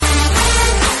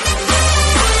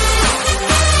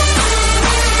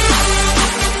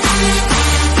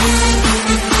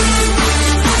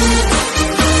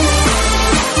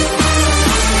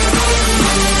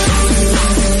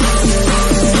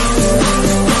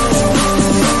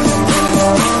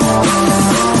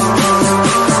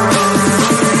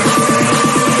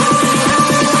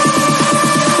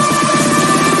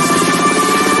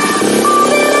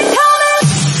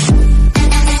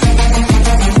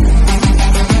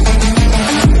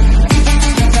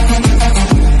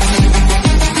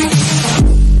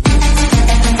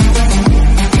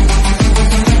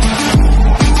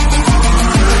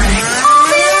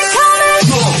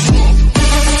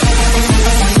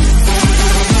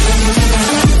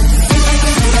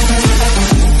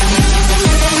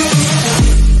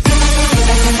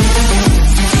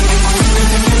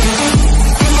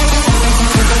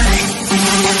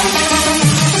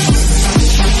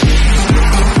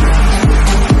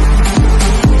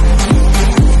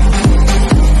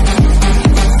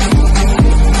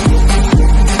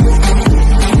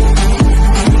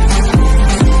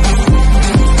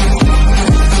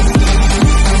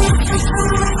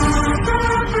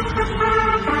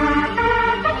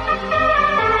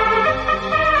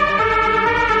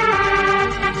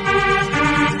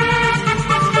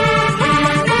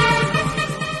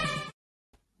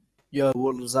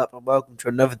what is up, and welcome to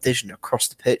another edition Across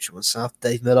the Pitch with myself,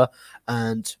 Dave Miller,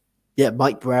 and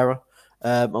Mike Barrera.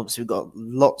 Obviously, we've got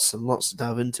lots and lots to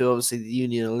dive into. Obviously, the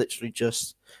Union are literally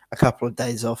just a couple of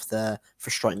days off their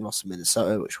frustrating loss in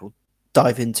Minnesota, which we'll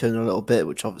dive into in a little bit,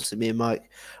 which obviously me and Mike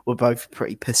were both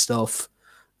pretty pissed off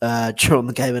during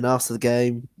the game and after the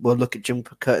game. We'll look at Jim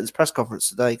Curtin's press conference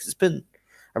today because it's been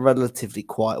a relatively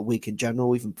quiet week in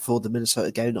general. Even before the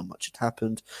Minnesota game, not much had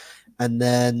happened. And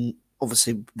then,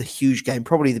 obviously, the huge game,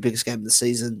 probably the biggest game of the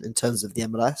season in terms of the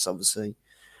MLS. Obviously,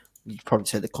 you'd probably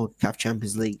say the CONCACAF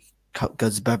Champions League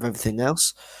goes above everything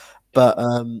else. But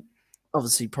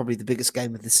obviously, probably the biggest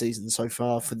game of the season so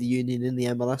far for the Union in the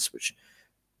MLS, which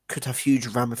could have huge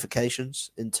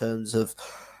ramifications in terms of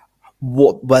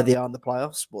where they are in the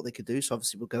playoffs, what they could do. So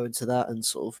obviously, we'll go into that and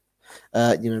sort of,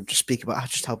 just speak about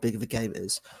just how big of a game it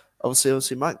is.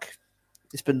 Obviously, Mike,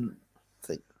 it's been, I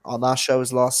think, on our show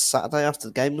was last Saturday after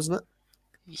the game, wasn't it?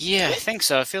 Yeah, I think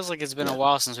so. It feels like it's been a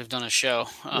while since we've done a show.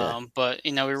 But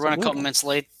we run a couple minutes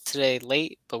late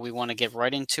today, but we want to get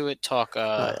right into it. Talk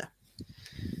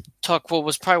what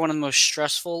was probably one of the most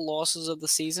stressful losses of the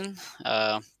season.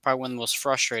 Probably one of the most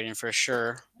frustrating for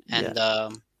sure. And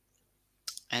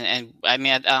I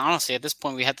mean, honestly, at this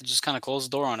point, we had to just kind of close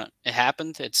the door on it. It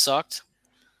happened. It sucked.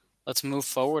 Let's move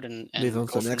forward and move on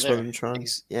to the next one and try.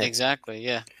 Exactly.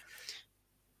 Yeah.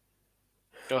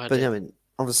 Go ahead. But Dave. I mean,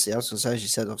 obviously, I was going to say, as you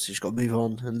said, obviously, you've got to move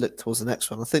on and look towards the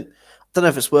next one. I don't know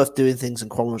if it's worth doing things in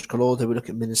chronological order. We look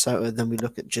at Minnesota, then we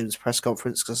look at Jim's press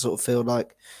conference, because I sort of feel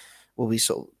like, I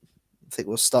think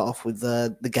we'll start off with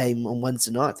the game on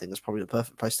Wednesday night. I think that's probably the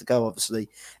perfect place to go. Obviously,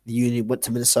 the Union went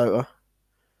to Minnesota.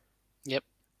 Yep.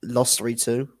 Lost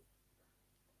 3-2.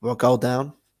 Were a goal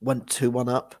down. Went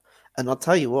 2-1 up. And I'll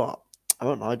tell you what, I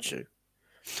won't lie to you.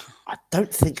 I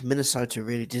don't think Minnesota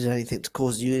really did anything to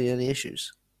cause the Union any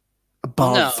issues.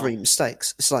 Above 3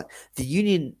 mistakes. It's like the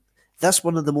Union, that's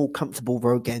one of the more comfortable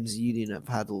road games the Union have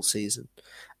had all season.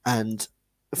 And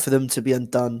for them to be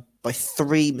undone by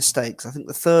 3 mistakes, I think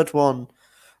the third one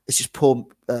is just poor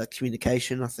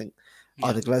communication. I think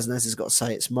either Glesnes has got to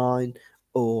say it's mine,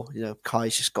 or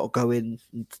Kai's just got to go in.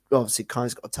 And obviously,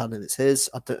 Kai's got to tell him it's his.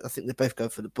 I think they both go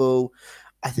for the ball.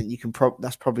 I think you can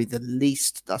that's probably the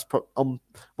least.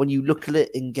 When you look at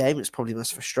it in game, it's probably the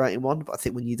most frustrating one. But I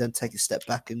think when you then take a step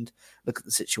back and look at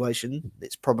the situation,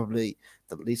 it's probably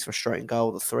the least frustrating goal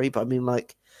of the 3. But I mean,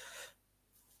 like,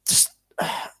 just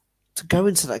to go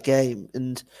into that game,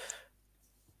 and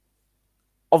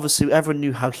obviously everyone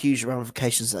knew how huge the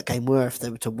ramifications of that game were. If they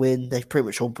were to win, they've pretty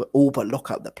much all but lock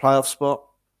up their playoff spot.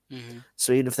 Mm-hmm.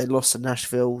 So even if they lost to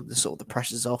Nashville, the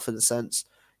pressure's off in a sense.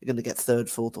 You're going to get 3rd,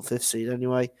 4th, or 5th seed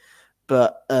anyway.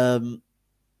 But, it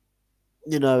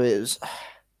was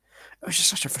just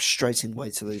such a frustrating way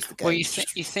to lose the game. Well, you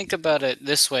think about it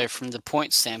this way from the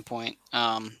point standpoint.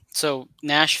 So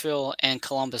Nashville and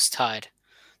Columbus tied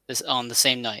this on the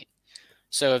same night.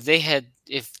 So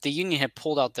if the Union had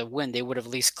pulled out the win, they would have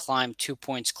at least climbed 2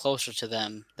 points closer to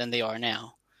them than they are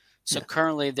now. So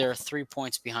currently they're 3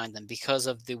 points behind them because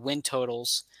of the win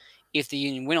totals. If the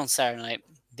Union win on Saturday night,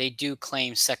 they do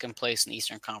claim 2nd place in the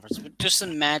Eastern Conference. But just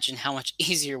imagine how much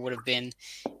easier it would have been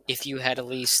if you had at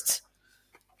least,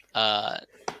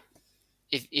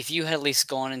 if you had at least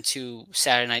gone into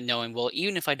Saturday night knowing, well,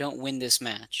 even if I don't win this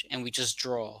match and we just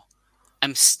draw,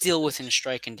 I'm still within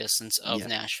striking distance of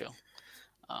Nashville.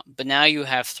 But now you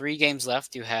have 3 games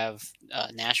left. You have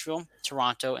Nashville,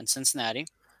 Toronto, and Cincinnati.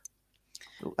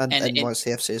 And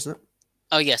NYCFC, isn't it?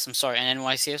 Oh, yes, I'm sorry. And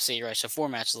NYCFC, right. So 4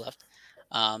 matches left.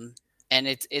 And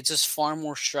it's just far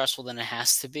more stressful than it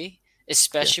has to be,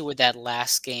 especially with that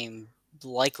last game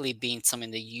likely being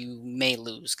something that you may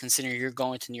lose, considering you're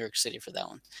going to New York City for that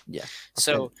one. Yeah.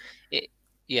 So,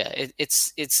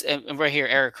 it's right here,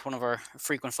 Eric, one of our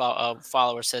frequent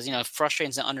followers, says,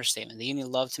 frustrating is an understatement. The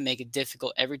Union love to make it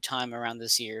difficult every time around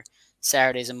this year.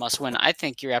 Saturday's a must win. I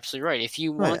think you're absolutely right. If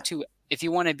you want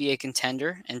to be a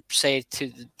contender and say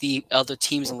to the other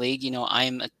teams in the league, I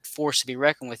am a force to be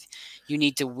reckoned with, you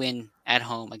need to win at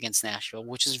home against Nashville,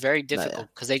 which is very difficult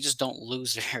because they just don't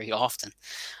lose very often,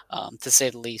 to say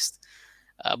the least.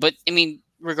 But, I mean,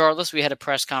 regardless, we had a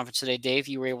press conference today. Dave,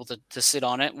 you were able to sit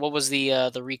on it. What was the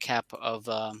recap of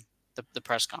the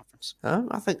press conference?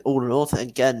 I think all in all,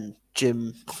 again,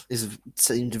 Jim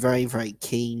seemed very, very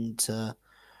keen to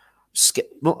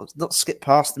not skip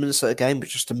past the Minnesota game, but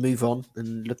just to move on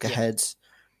and look ahead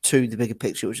to the bigger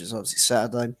picture, which is obviously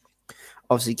Saturday.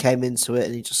 Obviously, he came into it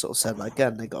and he just sort of said,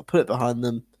 again, they got to put it behind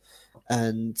them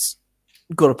and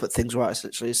got to put things right,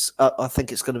 essentially. I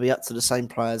think it's going to be up to the same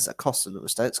players that cost them the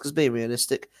mistakes, because being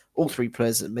realistic, all 3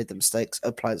 players that made the mistakes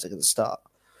are players that are going to start.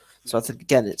 So I think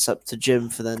again, it's up to Jim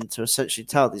for them to essentially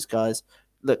tell these guys,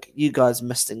 look, you guys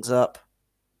messed things up.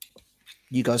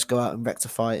 You guys go out and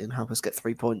rectify it and help us get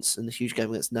 3 points in the huge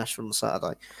game against Nashville on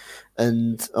Saturday.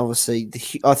 And obviously,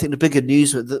 I think the bigger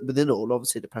news within all,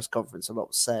 obviously, the press conference, a lot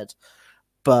was said,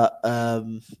 but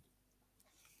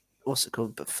what's it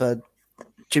called? But for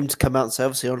Jim to come out and say,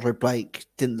 obviously, Andre Blake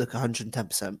didn't look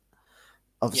 110%.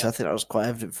 Obviously, I think that was quite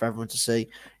evident for everyone to see.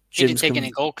 He didn't take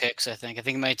any goal kicks, I think. I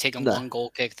think he might have taken one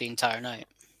goal kick the entire night.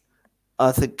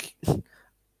 I think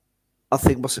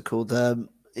what's it called?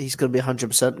 He's going to be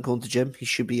 100% according to Jim. He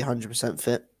should be 100%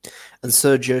 fit. And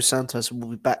Sergio Santos will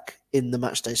be back in the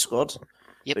matchday squad.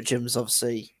 Yep. But Jim's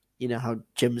obviously, you know how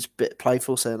Jim's a bit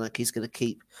playful, saying like he's going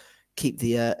to keep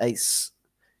the ace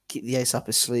up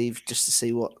his sleeve just to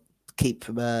see keep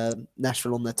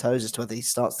Nashville on their toes as to whether he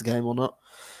starts the game or not.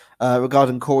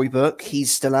 Regarding Corey Burke,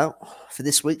 he's still out for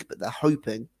this week, but they're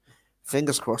hoping,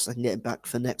 fingers crossed, they can get him back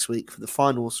for next week for the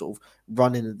final sort of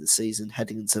run-in of the season,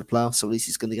 heading into the playoffs. So at least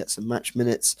he's going to get some match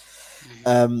minutes.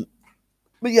 But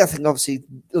yeah, I think obviously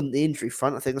on the injury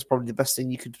front, I think that's probably the best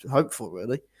thing you could hope for,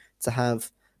 really, to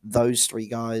have those three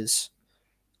guys.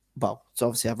 Well, to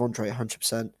obviously have Andre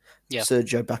 100%,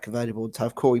 Sergio back available, to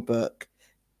have Corey Burke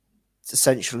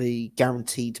essentially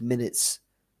guaranteed minutes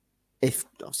if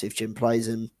Jim plays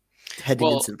him heading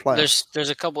into the playoffs. There's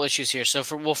a couple issues here. So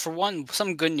for one,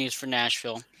 some good news for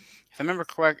Nashville. If I remember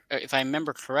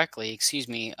correctly,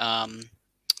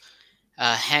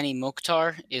 Hani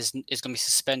Mukhtar is going to be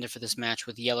suspended for this match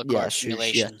with yellow card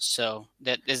simulation. So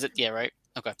that is it. Yeah, right.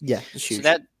 Okay. Yeah,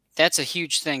 so that's a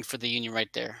huge thing for the Union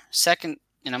right there. Second,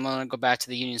 and I'm going to go back to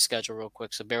the Union schedule real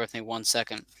quick. So bear with me 1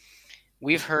 second.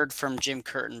 We've heard from Jim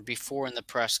Curtin before in the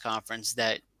press conference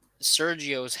that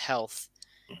Sergio's health,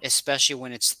 especially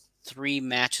when it's 3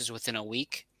 matches within a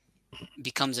week,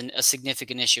 becomes a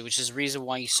significant issue, which is the reason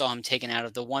why you saw him taken out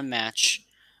of the one match.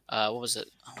 What was it?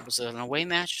 Was it an away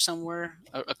match somewhere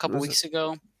a couple weeks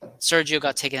ago? Sergio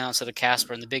got taken out instead of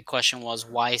Casper, and the big question was,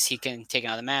 why is he getting taken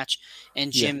out of the match?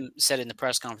 And Jim said in the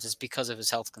press conference it's because of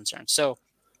his health concerns. So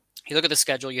you look at the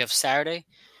schedule, you have Saturday,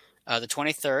 the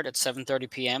 23rd at 7:30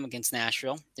 p.m. against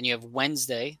Nashville. Then you have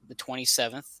Wednesday, the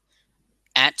 27th,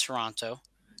 at Toronto.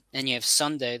 Then you have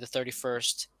Sunday, the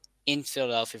 31st, in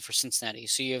Philadelphia for Cincinnati.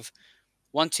 So you have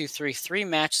 3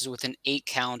 matches within 8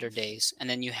 calendar days, and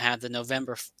then you have the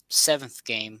November 7th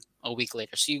game a week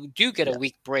later. So you do get a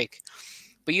week break,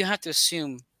 but you have to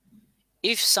assume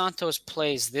if Santos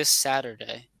plays this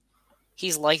Saturday,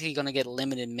 he's likely going to get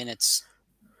limited minutes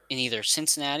in either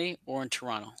Cincinnati or in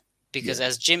Toronto, because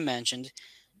as Jim mentioned,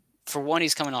 for one,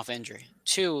 he's coming off injury.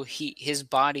 2, his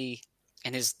body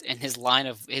and his line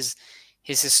of his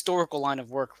historical line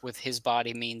of work with his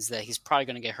body means that he's probably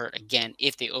going to get hurt again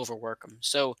if they overwork him.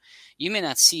 So you may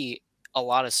not see a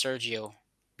lot of Sergio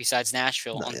besides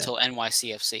Nashville until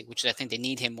NYCFC, which I think they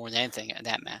need him more than anything in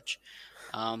that match.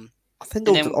 I think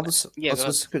obviously, I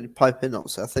was going to pipe in.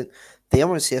 Obviously, I think the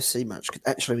NYCFC match could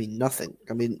actually mean nothing.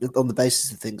 I mean, on the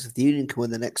basis of things, if the Union can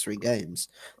win the next 3 games,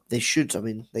 they should. I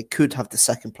mean, they could have the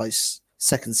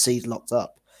second seed locked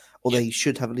up. Or they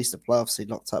should have at least a playoff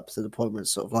seed locked up to the point where it's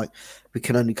sort of like we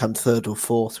can only come 3rd or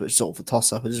 4th, which is sort of a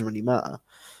toss-up. It doesn't really matter.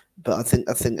 But I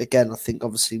think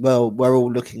obviously, well, we're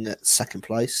all looking at second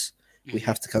place. We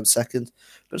have to come second.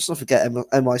 But let's not forget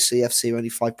NYCFC are only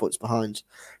 5 points behind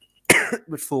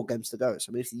with 4 games to go.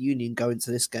 So I mean, if the Union go into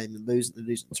this game and lose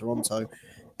in Toronto,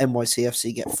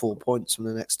 NYCFC get 4 points from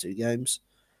the next 2 games,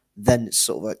 then it's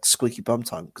sort of like squeaky bum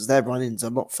time because their run-ins are a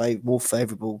lot more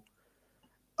favourable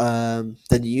than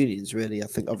the Unions, really. I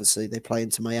think obviously they play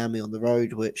into Miami on the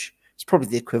road, which is probably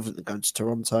the equivalent of going to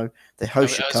Toronto. They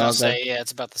host Chicago. I was gonna say,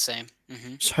 it's about the same.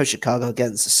 Host Chicago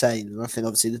again, it's the same. And I think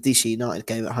obviously the DC United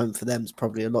game at home for them is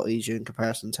probably a lot easier in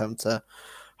comparison to having to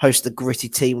host a gritty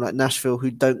team like Nashville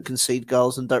who don't concede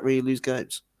goals and don't really lose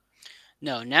games.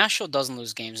 No, Nashville doesn't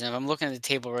lose games. And if I'm looking at the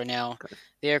table right now,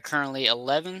 they are currently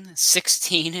 11,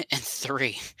 16, and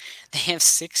 3. They have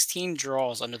 16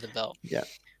 draws under the belt. Yeah.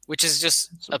 Which is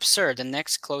just absurd. The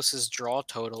next closest draw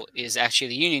total is actually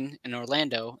the Union in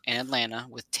Orlando and Atlanta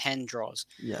with 10 draws.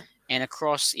 Yeah. And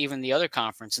across even the other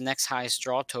conference, the next highest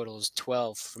draw total is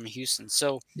 12 from Houston.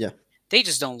 So they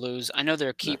just don't lose. I know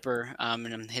their keeper,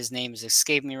 and his name is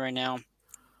escaping me right now.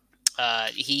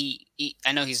 I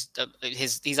know he's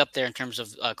up there in terms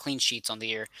of clean sheets on the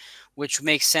year, which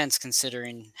makes sense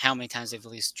considering how many times they've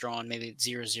at least drawn. Maybe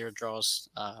 0-0 draws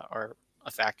are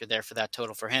a factor there for that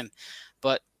total for him.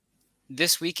 But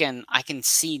this weekend, I can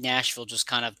see Nashville just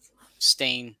kind of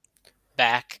staying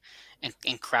back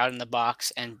and crowding the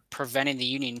box and preventing the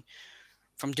Union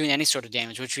from doing any sort of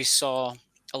damage, which we saw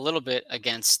a little bit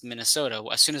against Minnesota.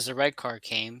 As soon as the red card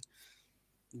came,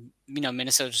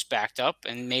 Minnesota just backed up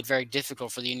and made very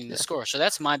difficult for the Union to Yeah. score. So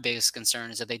that's my biggest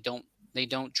concern, is that they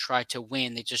don't try to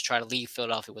win. They just try to leave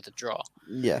Philadelphia with a draw.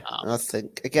 Yeah, Um, and I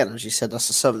think again, as you said,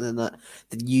 that's something that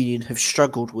the Union have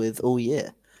struggled with all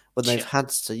year when they've yeah, had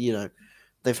to,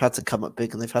 they've had to come up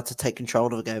big and they've had to take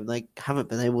control of a game. They haven't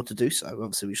been able to do so.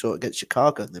 Obviously, we saw it against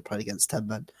Chicago and they played against 10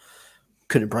 men,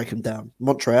 couldn't break them down.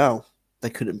 Montreal, they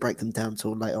couldn't break them down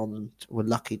till late on and were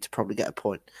lucky to probably get a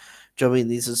point. Do you know what I mean?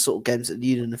 These are sort of games that the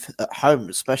Union at home,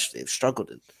 especially, have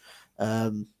struggled in.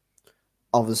 Um,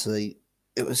 obviously,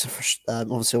 it was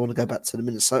obviously I want to go back to the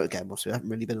Minnesota game. Obviously, we haven't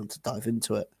really been able to dive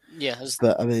into it. yeah.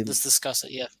 But I mean, Let's discuss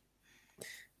it. Yeah,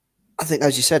 I think,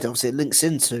 as you said, obviously it links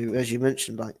into, as you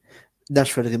mentioned, like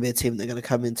Nashville are going to be a team. They're going to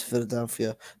come into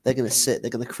Philadelphia. They're going to sit.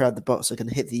 They're going to crowd the box. They're going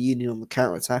to hit the Union on the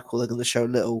counter attack, or they're going to show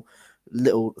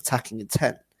little attacking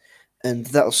intent. And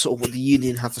that was sort of what the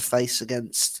Union had to face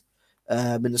against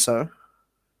Minnesota.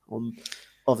 On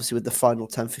obviously with the final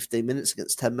 10, 15 minutes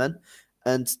against 10 men,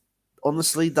 and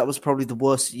honestly, that was probably the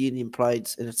worst the Union played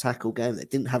in a tackle game. They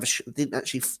didn't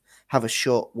actually have a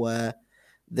shot where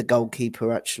the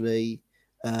goalkeeper actually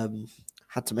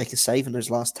had to make a save in those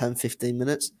last 10, 15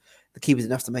 minutes. The keeper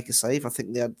didn't have to make a save. I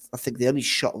think the only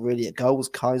shot really at goal was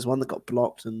Kai's one that got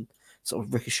blocked and sort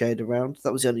of ricocheted around.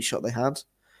 That was the only shot they had.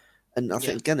 And I yeah.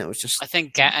 think again it was just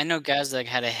I know Gazdag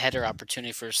had a header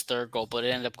opportunity for his third goal, but it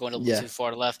ended up going a little yeah, too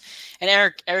far to left. And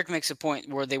Eric makes a point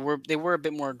where they were a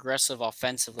bit more aggressive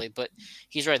offensively, but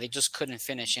he's right, they just couldn't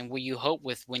finish. And what you hope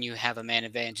with when you have a man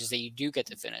advantage is that you do get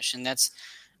to finish. And that's,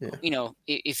 yeah,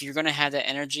 if you're going to have that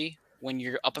energy when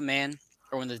you're up a man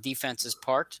or when the defense is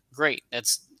parked, great.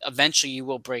 That's eventually you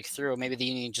will break through. Maybe the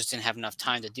Union just didn't have enough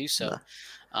time to do so.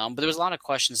 no, But there was a lot of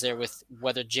questions there with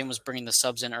whether Jim was bringing the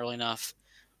subs in early enough.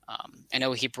 I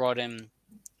know he brought in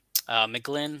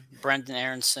McGlynn, Brendan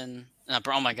Aronson.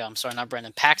 Oh my God, I'm sorry, not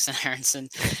Brendan. Paxton Aronson,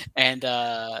 and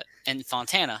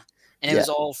Fontana, and it yeah, was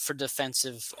all for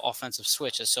defensive, offensive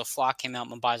switches. So Flock came out,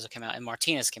 Mbaizo came out, and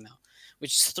Martinez came out,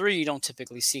 which is three you don't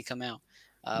typically see come out.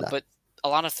 no, But a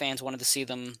lot of fans wanted to see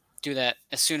them do that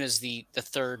as soon as the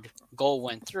third goal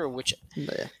went through, which, no,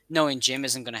 yeah. knowing Jim,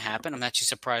 isn't going to happen. I'm actually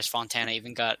surprised Fontana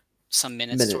even got some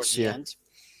minutes towards Minutes, the yeah, end.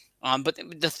 But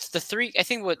the three, I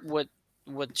think what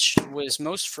was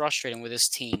most frustrating with this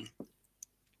team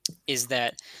is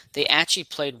that they actually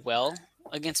played well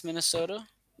against Minnesota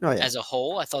oh yeah, as a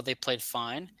whole. I thought they played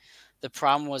fine. The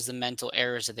problem was the mental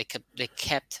errors that they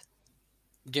kept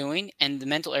doing, and the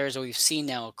mental errors that we've seen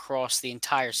now across the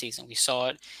entire season. We saw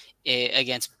it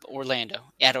against at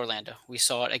Orlando. We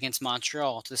saw it against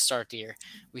Montreal to start the year.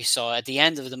 We saw it at the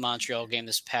end of the Montreal game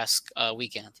this past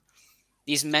weekend.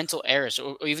 These mental errors,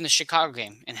 or even the Chicago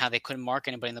game and how they couldn't mark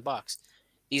anybody in the box.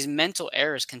 These mental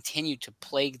errors continue to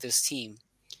plague this team.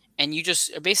 And you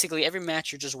just basically every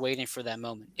match you're just waiting for that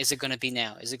moment. Is it going to be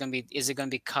now? Is it going to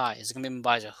be Kai? Is it going to be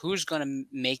Mbaizo? Who's going to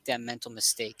make that mental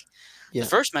mistake? The yeah.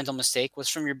 first mental mistake was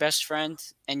from your best friend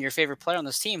and your favorite player on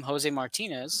this team, Jose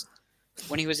Martinez,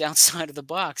 when he was outside of the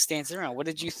box dancing around. What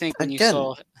did you think when you Again,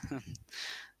 saw?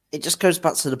 it just goes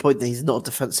back to the point that he's not a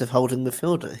defensive holding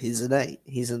midfielder. He's an eight.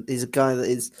 He's a guy that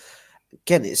is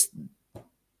again. It's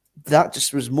that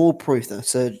just was more proof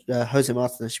that Jose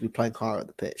Martinez should be playing higher at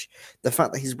the pitch. The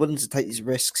fact that he's willing to take these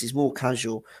risks, he's more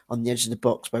casual on the edge of the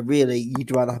box. But really,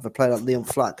 you'd rather have a player like Leon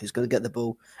Flack who's going to get the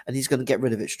ball and he's going to get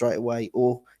rid of it straight away,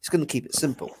 or he's going to keep it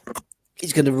simple.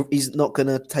 He's not going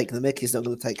to take the mick. He's not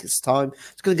going to take his time.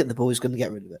 He's going to get the ball. He's going to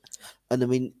get rid of it. And I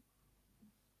mean,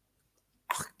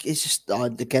 it's just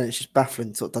again, it's just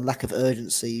baffling. Sort of the lack of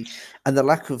urgency and the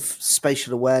lack of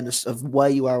spatial awareness of where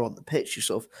you are on the pitch.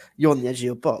 You're on the edge of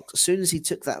your box. As soon as he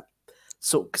took that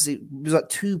because it was like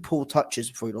two poor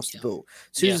touches before he lost Yeah, the ball.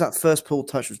 As soon yeah. as that first poor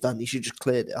touch was done, he should just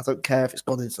cleared it. I don't care if it's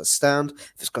gone into the stand,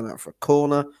 if it's gone out for a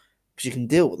corner, because you can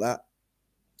deal with that.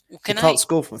 They Can I can't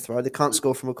score from a throw. They can't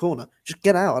score from a corner. Just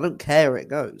get out. I don't care where it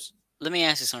goes. let me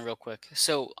ask you something real quick?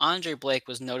 So Andre Blake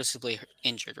was noticeably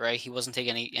injured, right? He wasn't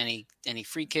taking any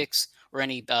free kicks or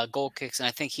any goal kicks, and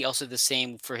I think he also did the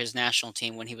same for his national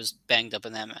team when he was banged up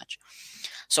in that match.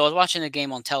 So I was watching the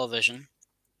game on television,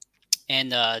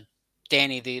 and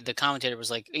Danny, the commentator,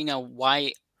 was like,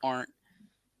 aren't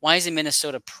why isn't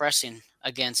Minnesota pressing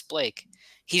against Blake?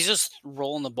 He's just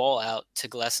rolling the ball out to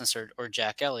Glessens or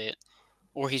Jack Elliott,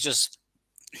 or he's just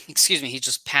he's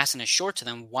just passing it short to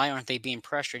them. Why aren't they being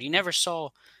pressured? You never saw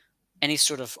any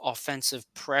sort of offensive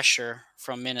pressure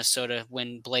from Minnesota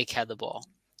when Blake had the ball.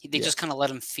 They Yeah, just kind of let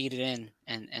him feed it in,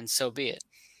 and so be it.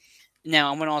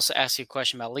 Now, I'm going to also ask you a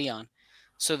question about Leon.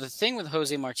 So the thing with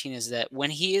Jose Martinez is that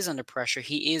when he is under pressure,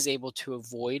 he is able to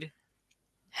avoid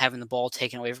having the ball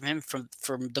taken away from him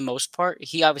for the most part.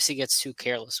 He obviously gets too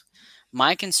careless.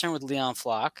 My concern with Leon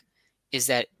Flock is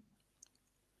that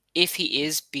if he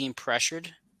is being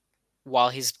pressured while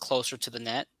he's closer to the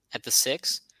net at the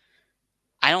 6,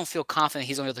 I don't feel confident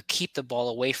he's going to be able to keep the ball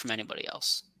away from anybody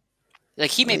else.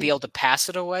 Like, he I may be mean, able to pass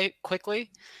it away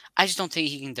quickly. I just don't think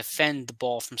he can defend the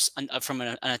ball from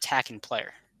an attacking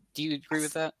player. Do you agree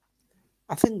with that?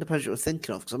 I think it depends what you're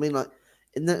thinking of. Because I mean, like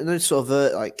in those sort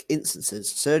of like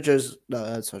instances,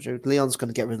 Leon's going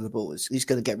to get rid of the ball. He's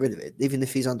going to get rid of it, even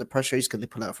if he's under pressure. He's going to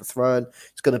pull out for a throw.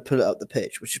 He's going to pull it up the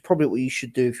pitch, which is probably what you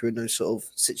should do if you're in those sort of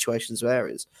situations or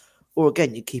areas. Or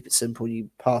again, you keep it simple, and you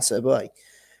pass it away.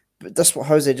 But that's what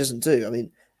Jose doesn't do. I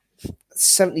mean,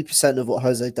 70% of what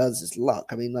Jose does is luck.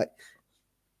 I mean, like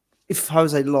if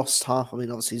Jose lost half, I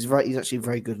mean, obviously he's actually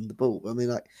very good on the ball. But I mean,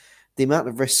 like the amount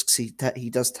of risks he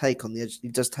does take on the edge,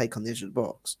 of the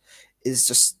box, is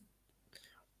just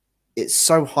it's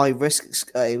so high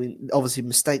risk. I mean, obviously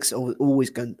mistakes are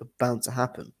always bound to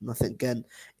happen, and I think again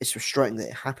it's frustrating that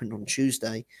it happened on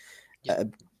Tuesday. Yeah.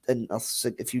 And I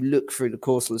think if you look through the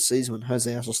course of the season when Jose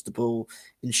has lost the ball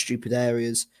in stupid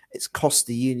areas, it's cost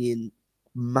the Union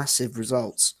massive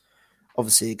results.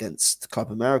 Obviously, against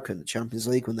Club America in the Champions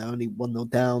League, when they're only 1-0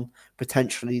 down,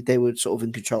 potentially they were sort of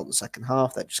in control of the second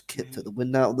half. They just took the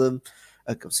wind out of them.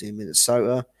 Obviously, in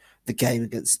Minnesota, the game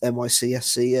against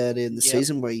NYCFC earlier in the Yep.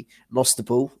 season, where he lost the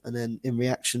ball and then in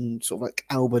reaction, sort of like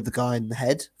elbowed the guy in the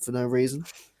head for no reason.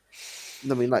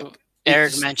 I mean, like,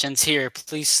 Eric mentions here,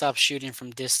 please stop shooting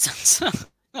from distance.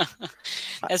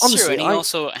 That's honestly, true, and he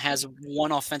also has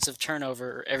one offensive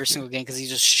turnover every single game because he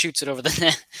just shoots it over the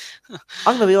net.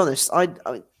 I'm gonna be honest. I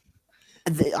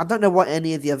don't know why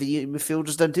any of the other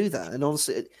midfielders don't do that, and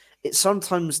honestly, it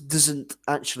sometimes doesn't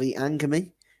actually anger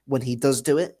me when he does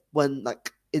do it. When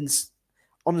like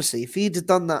honestly, if he'd have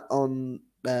done that on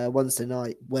Wednesday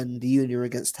night when the Union were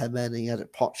against 10 men and he had a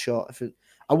pot shot,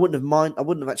 I wouldn't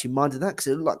have actually minded that because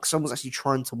it looked like someone was actually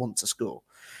trying to want to score.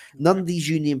 None of these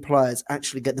Union players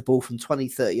actually get the ball from 20,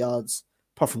 30 yards,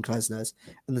 apart from Klesnes,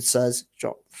 and it says,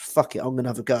 fuck it, I'm going to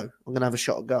have a go. I'm going to have a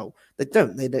shot at goal. They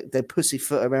don't. They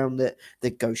pussyfoot around it. They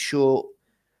go short.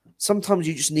 Sometimes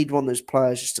you just need one of those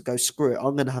players just to go, screw it,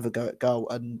 I'm going to have a go at goal,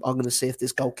 and I'm going to see if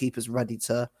this goalkeeper's ready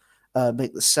to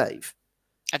make the save.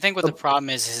 I think what the problem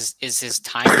is his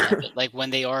timing of it. Like when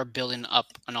they are building up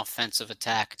an offensive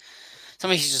attack,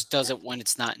 sometimes he just does it when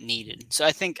it's not needed. So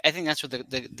I think that's what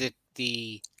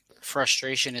the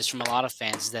frustration is from a lot of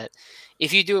fans, that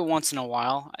if you do it once in a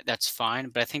while, that's fine.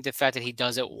 But I think the fact that he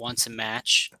does it once a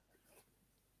match,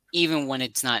 even when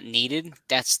it's not needed,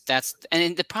 that's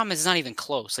and the problem is it's not even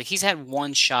close. Like he's had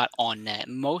one shot on net.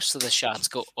 Most of the shots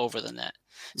go over the net.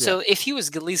 So if he was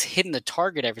at least hitting the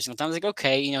target every single time, I was like,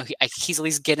 okay, he's at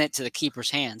least getting it to the keeper's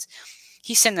hands.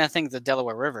 He's sending that thing to the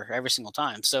Delaware River every single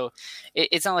time. So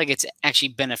it's not like it's actually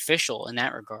beneficial in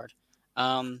that regard.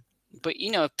 But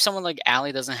if someone like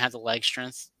Ali doesn't have the leg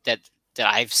strength that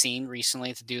I've seen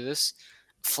recently to do this,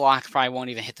 Flock probably won't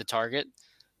even hit the target.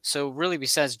 So really,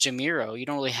 besides Jamiro, you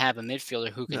don't really have a midfielder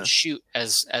who can shoot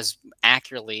as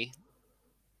accurately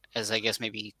as, I guess,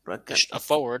 maybe a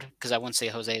forward, because I wouldn't say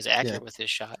Jose is accurate with his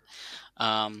shot.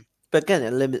 But again,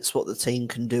 it limits what the team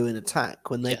can do in attack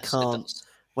when they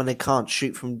can't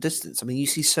shoot from distance. I mean, you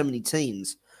see so many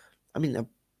teams. I mean,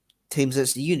 teams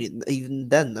as the Union, even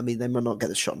then, I mean, they might not get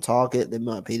the shot on target. They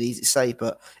might be an easy save,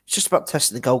 but it's just about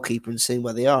testing the goalkeeper and seeing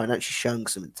where they are and actually showing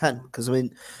some intent. Because I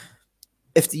mean,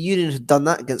 if the Union had done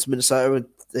that against Minnesota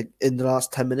in the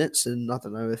last 10 minutes, and I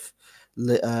don't know if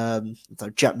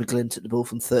Jack McGlynn took the ball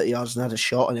from 30 yards and had a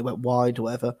shot and it went wide or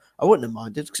whatever, I wouldn't have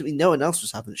minded because I mean, no one else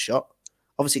was having a shot.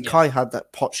 Obviously, Kai had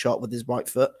that pot shot with his right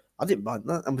foot. I didn't mind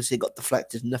that. Obviously, it got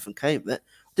deflected and nothing came of it.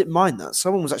 I didn't mind that.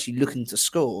 Someone was actually looking to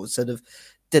score instead of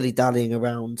dilly-dallying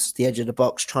around the edge of the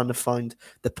box trying to find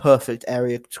the perfect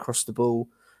area to cross the ball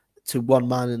to one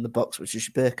man in the box, which is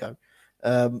Shibirko.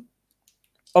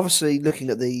 Obviously, looking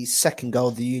at the second goal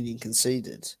the Union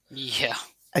conceded,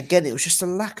 again, it was just a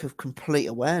lack of complete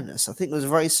awareness. I think it was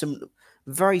a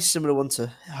very similar one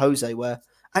to Jose, where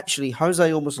actually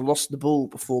Jose almost lost the ball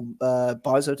before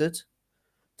Bizo did.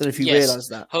 Don't know if you realize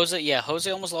that.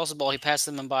 Jose almost lost the ball. He passed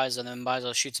to Mbaizo, and then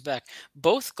Mbaizo shoots it back.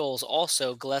 Both goals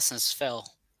also, Glesnes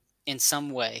fell in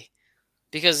some way.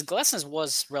 Because Glesnes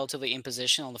was relatively in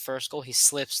position on the first goal. He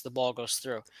slips, the ball goes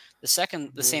through. The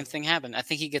second, the same thing happened. I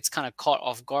think he gets kind of caught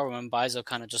off guard when Mbaizo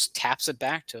kind of just taps it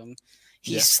back to him.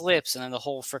 He slips, and then the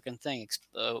whole freaking thing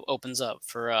opens up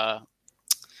for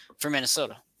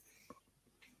Minnesota.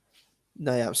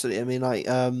 No, yeah, absolutely. I mean, like,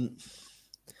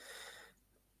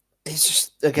 it's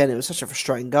just, again, it was such a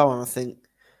frustrating goal, and I think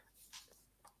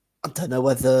I don't know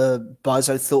whether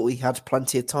Bizo thought he had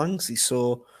plenty of time because he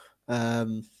saw,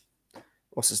 um,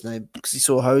 what's his name? Because he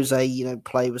saw Jose,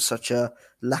 play with such a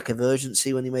lack of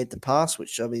urgency when he made the pass,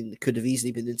 which I mean could have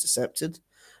easily been intercepted.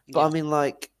 But Yeah. I mean,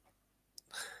 like,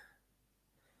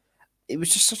 it was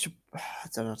just such a, I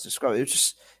don't know how to describe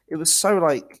it. It was so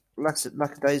like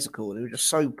lackadaisical, and it was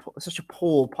just such a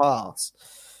poor pass,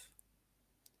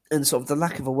 and sort of the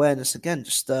lack of awareness again.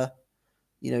 Just to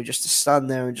stand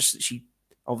there and just she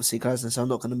obviously Glasner. I'm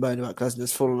not going to moan about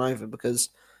Glasner's fallen over because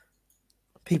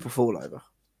people fall over.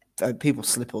 People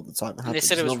slip all the time. It And they said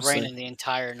happens, it and was obviously, raining the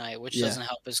entire night, which yeah, doesn't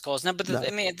help his cause. Now, but no,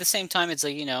 I mean, at the same time, it's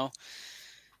like,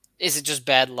 is it just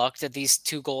bad luck that these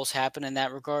two goals happen in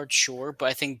that regard? Sure, but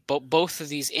I think both of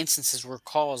these instances were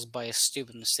caused by a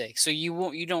stupid mistake. So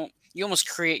you almost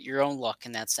create your own luck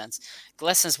in that sense.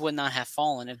 Glessens would not have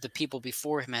fallen if the people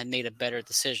before him had made a better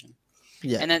decision.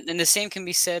 yeah, And the same can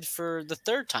be said for the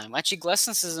third time. Actually,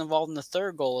 Glessens is involved in the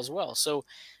third goal as well. So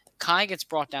Kai gets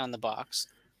brought down in the box.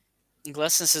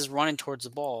 Glessens is running towards the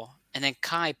ball, and then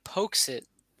Kai pokes it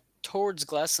towards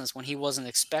Glessens when he wasn't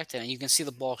expecting, and you can see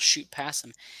the ball shoot past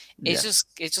him. yeah, It's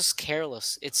just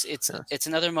careless. yeah, It's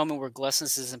another moment where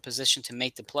Glessens is in position to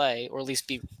make the play, or at least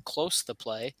be close to the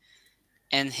play,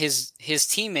 and his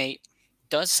teammate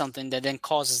does something that then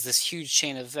causes this huge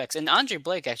chain of effects. And Andre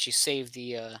Blake actually saved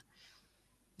the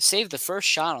first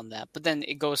shot on that, but then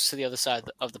it goes to the other side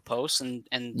of the post, and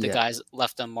the yeah. guy's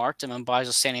left unmarked, and Mbai's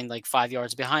was standing like 5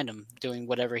 yards behind him, doing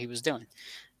whatever he was doing.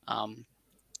 Um,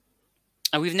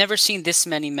 and we've never seen this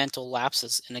many mental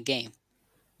lapses in a game.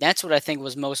 That's what I think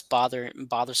was most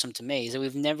bothersome to me, is that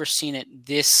we've never seen it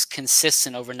this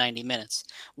consistent over 90 minutes.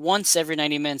 Once every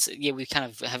 90 minutes, yeah, we kind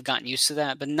of have gotten used to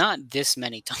that, but not this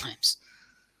many times.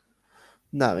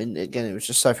 No, and again, it was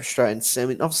just so frustrating to see. I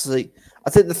mean, obviously, I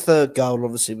think the third goal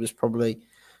obviously was probably.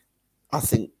 I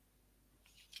think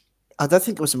I don't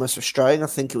think it was the most frustrating. I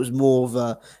think it was more of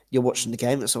a you're watching the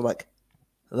game. It's sort of like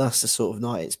that's the sort of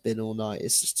night it's been all night.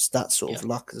 It's just that sort Yeah. of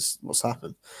luck is what's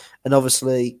happened, and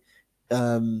obviously,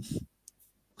 um,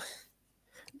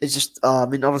 it's just. I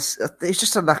mean, obviously, it's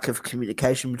just a lack of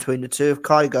communication between the two. If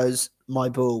Kai goes my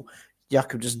ball,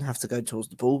 Jakub doesn't have to go towards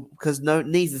the ball because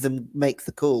neither of them make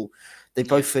the call. They Yeah.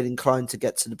 both feel inclined to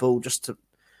get to the ball just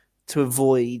to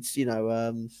avoid, just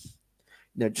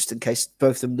in case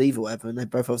both of them leave or whatever, and they've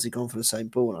both obviously gone for the same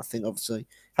ball. And I think obviously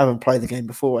having played the game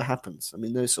before, it happens. I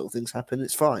mean, those sort of things happen.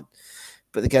 It's fine,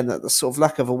 but again, that the sort of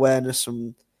lack of awareness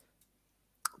from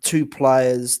two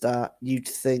players that you'd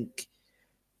think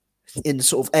in the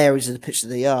sort of areas of the pitch that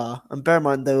they are, and bear in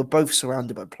mind they were both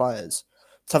surrounded by players.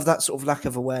 To have that sort of lack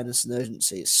of awareness and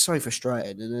urgency, it's so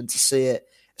frustrating. And then to see it,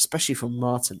 especially from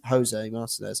Jose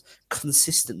Martinez,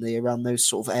 consistently around those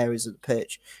sort of areas of the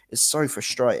pitch, is so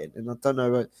frustrating. And I don't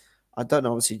know.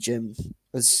 Obviously, Jim,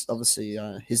 as obviously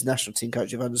his national team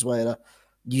coach of Venezuela,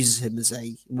 uses him as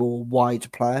a more wide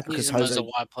player Use because him as a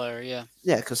Jose, wide player, yeah.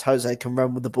 yeah, because Jose can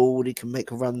run with the ball, he can make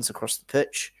runs across the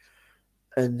pitch,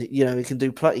 and he can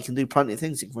do he can do plenty of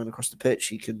things. He can run across the pitch.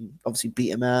 He can obviously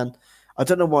beat a man. I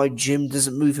don't know why Jim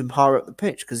doesn't move him higher up the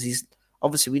pitch because he's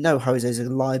obviously we know Jose's a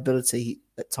liability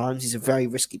at times. He's a very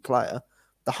risky player.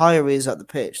 The higher he is at the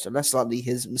pitch, the less likely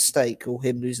his mistake or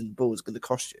him losing the ball is going to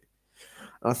cost you.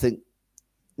 And I think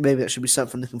maybe that should be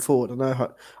something looking forward.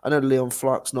 I know Leon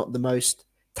Flack's not the most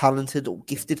talented or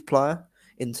gifted player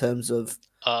in terms of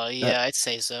Yeah, I'd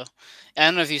say so. I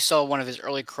don't know if you saw one of his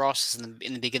early crosses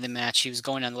in the beginning of the match. He was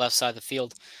going on the left side of the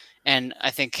field, and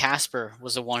I think Casper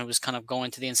was the one who was kind of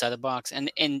going to the inside of the box,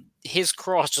 and his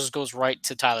cross just goes right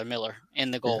to Tyler Miller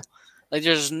in the yeah, goal. Like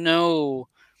there's no,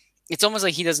 it's almost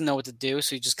like he doesn't know what to do,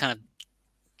 so he just kind of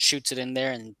shoots it in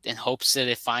there and hopes that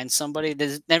it finds somebody.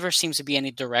 There never seems to be any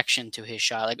direction to his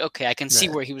shot. Like, okay, I can see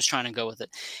no, where he was trying to go with it.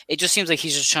 It just seems like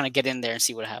he's just trying to get in there and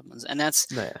see what happens. And that's,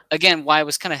 no, again, why I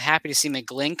was kind of happy to see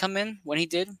McGlynn come in when he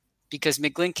did, because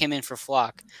McGlynn came in for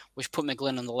Flock, which put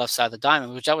McGlynn on the left side of the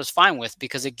diamond, which I was fine with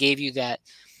because it gave you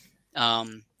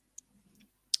um,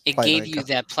 playmaker.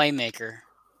 that playmaker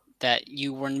that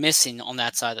you were missing on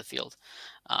that side of the field.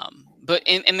 But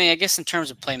I mean, I guess in terms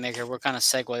of playmaker, we're kind of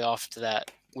segue off to that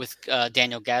with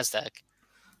Daniel Gazdak.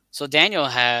 So Daniel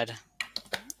had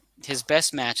his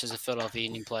best match as a Philadelphia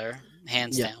Union player,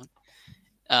 hands Yeah, down.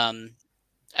 Um,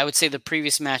 I would say the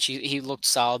previous match he looked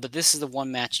solid, but this is the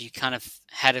one match you kind of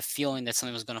had a feeling that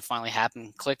something was going to finally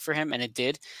happen, click for him, and it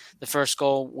did. The first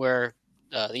goal where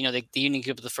the Union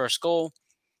gave up the first goal,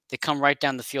 they come right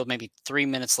down the field maybe 3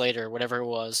 minutes later, whatever it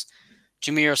was.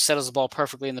 Jamiro settles the ball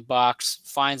perfectly in the box,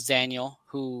 finds Daniel,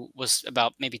 who was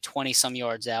about maybe 20 some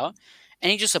yards out,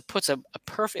 and he just puts a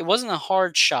perfect. It wasn't a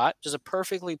hard shot, just a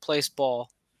perfectly placed ball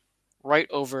right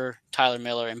over Tyler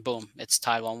Miller, and boom, it's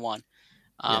tied 1-1.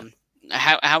 Yeah. Um,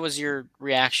 how was your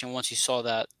reaction once you saw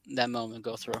that moment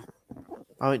go through?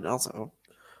 I mean, also,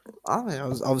 I mean, I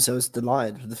was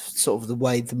delighted with the sort of the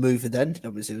way the move had ended.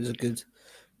 Obviously, it was a good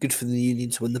for the Union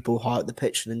to win the ball high at the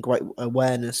pitch, and then great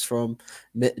awareness from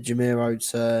Jamiro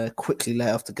to quickly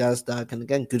lay off to Gazdag, and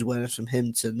again, good awareness from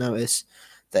him to notice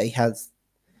that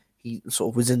he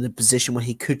sort of was in a position where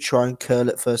he could try and curl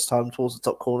it first time towards the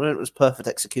top corner. And it was perfect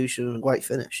execution and a great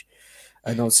finish.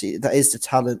 And Mhm. obviously, that is the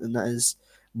talent, and that is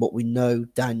what we know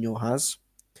Daniel has.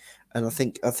 And I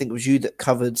think it was you that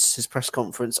covered his press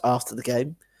conference after the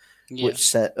game, Yeah, which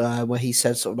said where he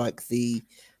said sort of like the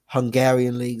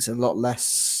Hungarian league's a lot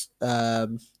less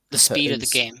the speed of the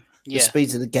is game. the Yeah.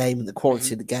 speed of the game and the Hmm.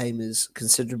 quality of the game is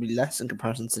considerably less in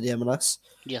comparison to the MLS.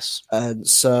 Yes. And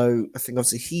so I think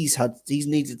obviously he's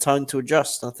needed time to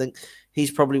adjust. I think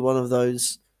he's probably one of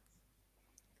those.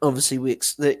 Obviously,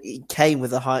 that he came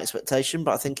with a high expectation,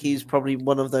 but I think he's probably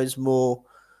one of those more.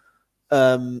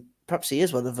 Perhaps he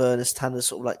is one of Ernest Tanner's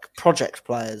sort of like project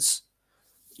players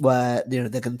where they're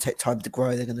going to take time to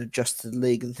grow, they're going to adjust to the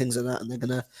league and things like that, and they're going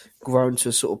to grow into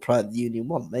a sort of player that the Union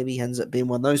want. Maybe he ends up being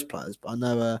one of those players, but I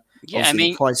know Yeah, I obviously the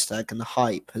mean, price tag and the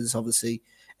hype has obviously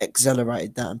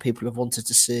accelerated that, and people have wanted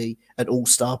to see an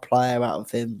all-star player out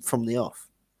of him from the off.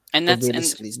 and But that's and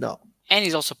realistically, he's not. and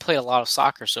he's also played a lot of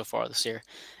soccer so far this year.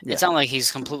 It's Yeah, not like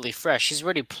he's completely fresh. He's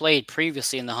already played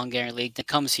previously in the Hungarian league. That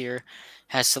comes here,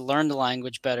 has to learn the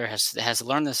language better, has to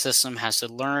learn the system, has to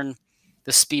learn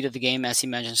the speed of the game, as he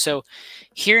mentioned. So,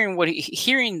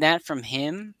 hearing that from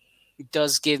him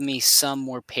does give me some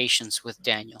more patience with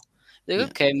Daniel. Like, yeah,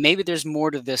 okay, maybe there's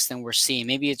more to this than we're seeing.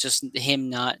 Maybe it's just him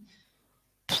not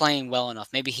playing well enough.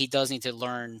 Maybe he does need to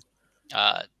learn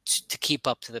to keep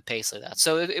up to the pace of that.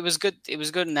 So it was good. It was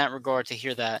good in that regard to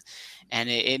hear that, and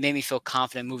it made me feel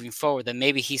confident moving forward that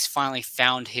maybe he's finally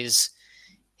his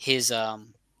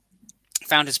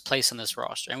found his place on this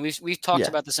roster. And we've talked yeah,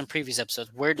 about this in previous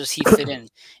episodes. Where does he fit in?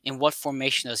 In what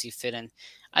formation does he fit in?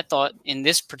 I thought in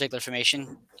this particular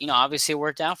formation, obviously it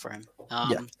worked out for him.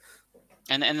 yeah,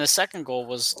 And the second goal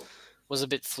was a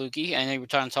bit fluky. I know we're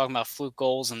talking about fluke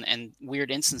goals and weird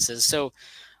instances. So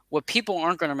what people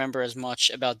aren't going to remember as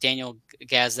much about Daniel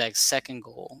Gazdag's second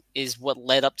goal is what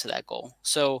led up to that goal.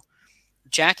 So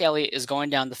Jack Elliott is going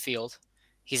down the field.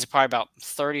 He's probably about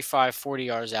 35, 40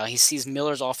 yards out. He sees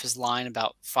Miller's off his line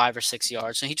about 5 or 6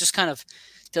 yards. So he just kind of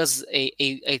does a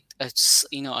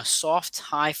soft,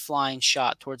 high flying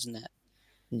shot towards the net.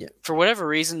 yeah. For whatever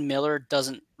reason, Miller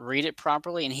doesn't read it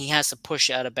properly, and he has to push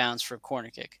it out of bounds for a corner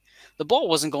kick. The ball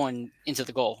wasn't going into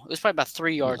the goal. It was probably about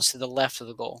 3 yards No, to the left of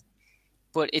the goal.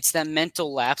 But it's that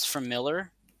mental lapse from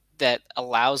Miller that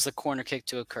allows the corner kick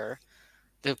to occur.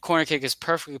 The corner kick is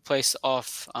perfectly placed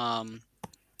off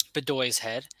Bedoy's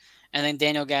head, and then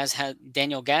Daniel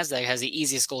Gazdag has the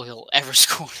easiest goal he'll ever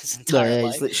score in his no, entire yeah.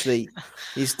 life.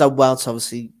 He's done well to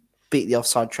obviously beat the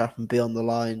offside trap and be on the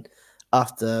line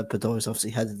after Bedoy's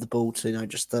obviously headed the ball to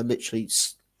just literally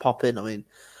pop in. I mean,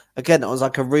 again, it was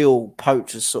like a real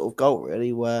poacher's sort of goal,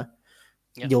 really, where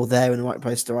Yeah, you're there in the right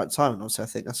place at the right time. And also, I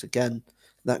think that's again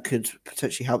that could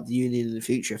potentially help the Union in the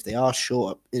future if they are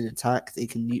short in attack. They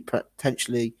can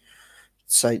potentially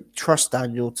say trust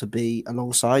Daniel to be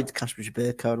alongside Kasper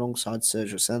Jabirko, alongside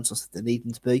Sergio Santos if they need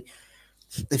him to be.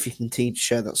 If you continue to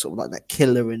show that sort of like that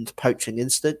killer and poaching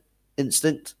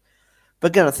instinct. But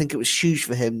again, I think it was huge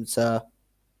for him to,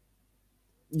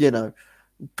 you know,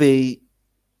 be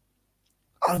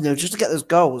I don't know, just to get those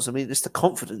goals. I mean, it's the the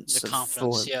confidence for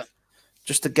confidence. him Yeah,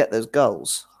 just to get those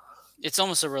goals. it's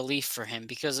almost a relief for him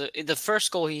because the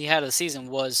first goal he had of the season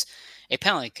was a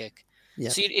penalty kick. Yeah,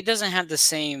 So it doesn't have the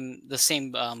same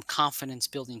confidence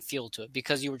building feel to it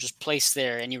because you were just placed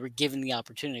there and you were given the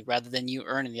opportunity rather than you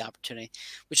earning the opportunity,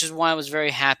 which is why I was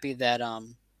very happy that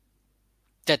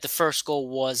the first goal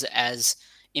was as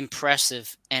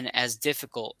impressive and as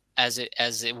difficult as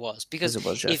it was because as it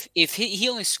was, yeah. if he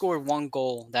only scored one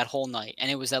goal that whole night and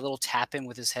it was that little tap in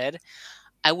with his head,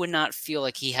 I would not feel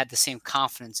like he had the same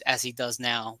confidence as he does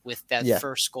now with that Yeah,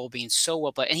 first goal being so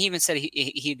well played. And he even said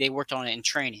they worked on it in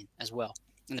training as well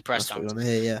in the press that's what we conference. want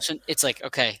to hear, yeah. So it's like,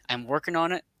 okay, I'm working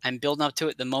on it. I'm building up to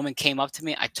it. The moment came up to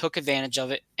me. I took advantage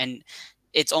of it. And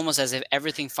it's almost as if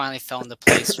everything finally fell into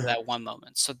place for that one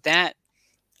moment. So that,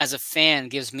 as a fan,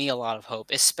 gives me a lot of hope,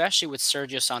 especially with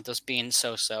Sergio Santos being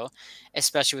so-so,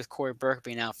 especially with Corey Burke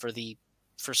being out for the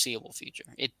foreseeable future.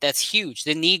 That's huge.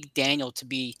 They need Daniel to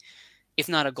be, if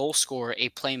not a goal scorer, a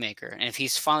playmaker. And if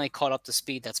he's finally caught up to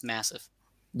speed, that's massive.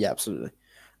 Yeah, absolutely.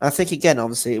 I think again,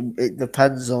 obviously, it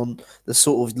depends on the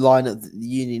sort of lineup that the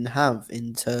Union have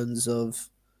in terms of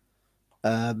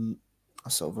um,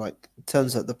 sort of like in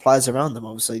terms of the players around them,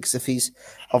 obviously. Because if he's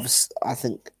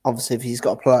obviously if he's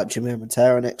got a player like Jimmy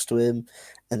Montero next to him,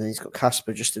 and then he's got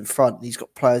Casper just in front, he's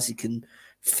got players he can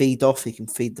feed off, he can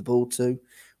feed the ball to.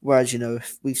 Whereas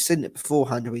if we've seen it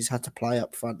beforehand, where he's had to play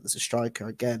up front as a striker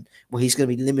again, well, he's going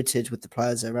to be limited with the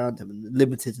players around him and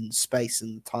limited in space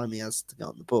and the time he has to get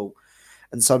on the ball.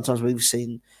 And sometimes we've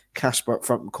seen Casper up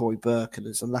front with Corey Burke, and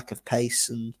there's a lack of pace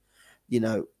and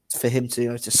for him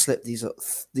to to slip these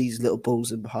little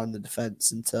balls in behind the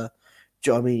defence and to,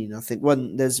 do you know what I mean? I think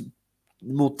when there's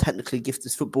more technically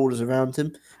gifted footballers around him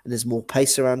and there's more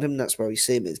pace around him, that's where we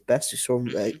see him at his best. We saw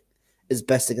him at his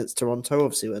best against Toronto,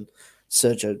 obviously when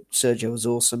Sergio was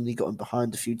awesome. He got him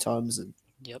behind a few times, and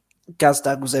Yep.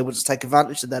 Gazdag was able to take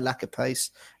advantage of their lack of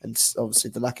pace and obviously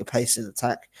the lack of pace in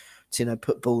attack to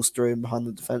put balls through and behind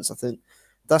the defence. I think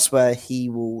that's where he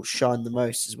will shine the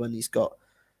most, is when he's got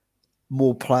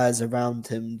more players around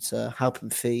him to help him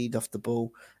feed off the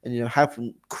ball and help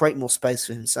him create more space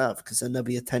for himself, because then there'll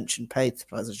be attention paid to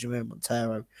players like Jimmy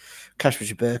Montero, Casper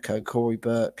Jaberko, Corey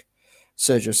Burke,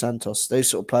 Sergio Santos. Those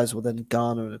sort of players will then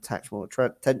garner and attach more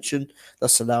attention,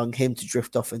 thus allowing him to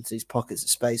drift off into these pockets of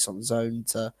space on his own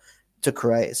to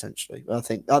create, essentially. I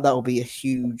think that will be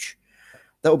huge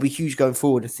going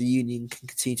forward if the Union can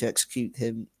continue to execute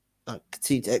him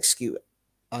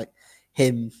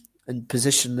and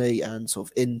positionally and sort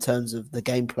of in terms of the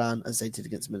game plan as they did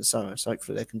against Minnesota. So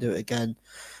hopefully they can do it again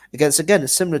against a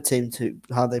similar team to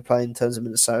how they play in terms of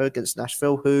Minnesota against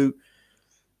Nashville, who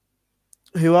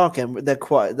are again they're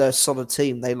a solid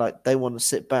team. They want to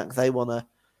sit back. They don't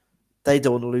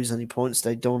want to lose any points.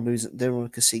 They don't want to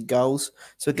concede goals.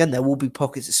 So again, there will be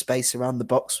pockets of space around the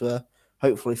box where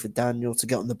hopefully for Daniel to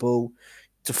get on the ball,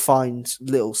 to find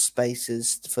little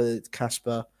spaces for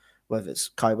Casper, whether it's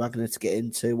Kai Wagner to get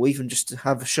into, or even just to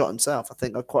have a shot himself. I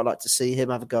think I'd quite like to see him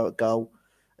have a go at goal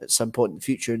at some point in the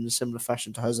future in a similar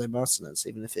fashion to Jose Martinez,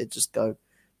 even if it just go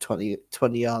 20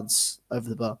 yards over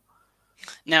the bar.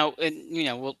 Now,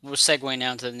 we'll segue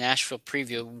now into the Nashville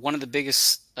preview. One of the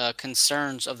biggest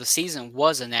concerns of the season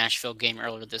was a Nashville game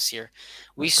earlier this year.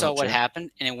 We saw what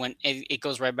happened, and it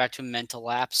goes right back to a mental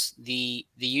lapse. The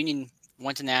Union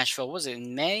went to Nashville. Was it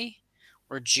in May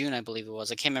or June? I believe it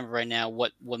was. I can't remember right now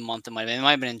what month it might have been. It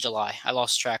might have been in July. I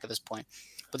lost track at this point.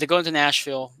 But they go into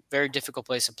Nashville, very difficult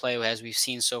place to play, as we've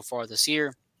seen so far this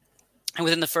year. And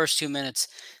within the first 2 minutes,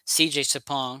 CJ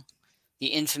Sapong, the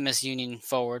infamous Union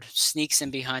forward, sneaks in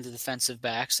behind the defensive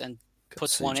backs and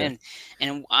puts one in.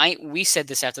 And we said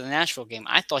this after the Nashville game.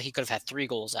 I thought he could have had 3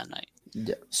 goals that night.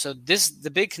 Yeah. So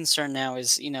the big concern now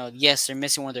is, yes, they're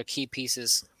missing one of their key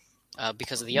pieces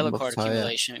because of the yellow card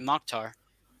accumulation in Mokhtar,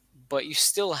 but you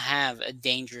still have a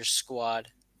dangerous squad,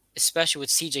 especially with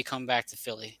CJ coming back to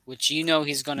Philly, which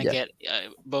he's going to get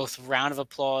both round of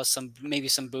applause, maybe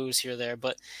some boos here or there,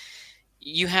 but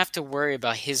you have to worry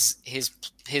about his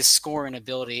scoring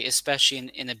ability, especially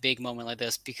in a big moment like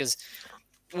this, because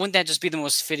wouldn't that just be the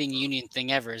most fitting Union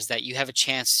thing ever, is that you have a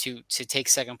chance to take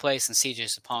second place and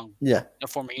CJ Sapong, a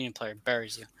former Union player,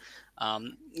 buries you.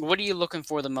 What are you looking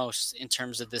for the most in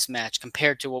terms of this match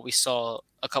compared to what we saw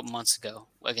a couple months ago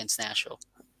against Nashville?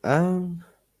 I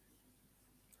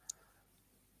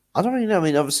don't really know. I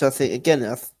mean, obviously, I think again,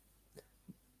 I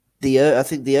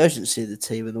think the urgency of the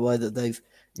team and the way that they've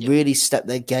really stepped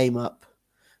their game up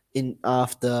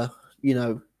after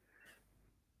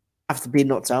being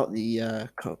knocked out the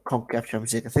CONCACAF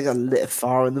Champions League. I think that lit a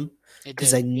fire in them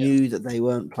because they knew that they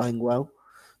weren't playing well.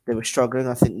 They were struggling.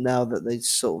 I think now that they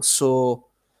sort of saw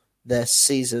their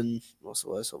season,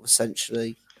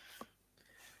 essentially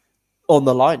on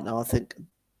the line now, I think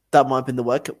that might have been the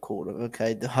wake-up call.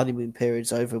 Okay, the honeymoon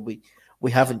period's over. We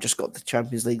haven't just got the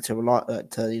Champions League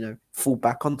to fall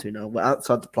back onto now. We're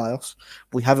outside the playoffs.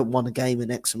 We haven't won a game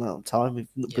in X amount of time. We've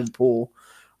not been poor.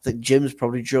 I think Jim's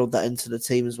probably drilled that into the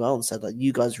team as well and said, like,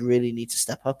 you guys really need to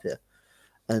step up here.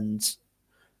 And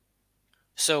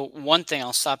so one thing,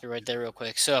 I'll stop you right there real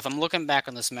quick. So if I'm looking back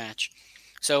on this match,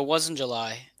 so it was in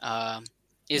July.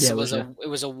 It was a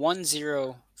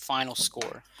 1-0 final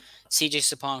score. CJ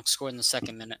Sapong scored in the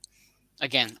second minute.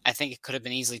 Again, I think it could have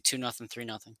been easily 2-0,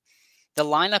 3-0. The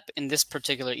lineup in this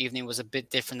particular evening was a bit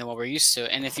different than what we're used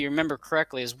to. And if you remember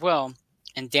correctly as well,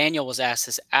 and Daniel was asked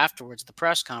this afterwards at the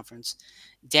press conference,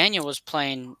 Daniel was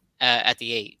playing at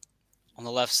the 8 on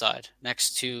the left side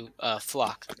next to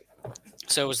Flock.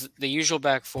 So it was the usual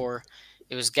back 4.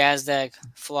 It was Gazdag,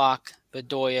 Flock,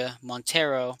 Bedoya,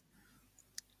 Montero,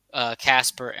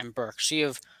 Casper, and Burke. So you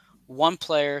have one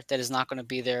player that is not going to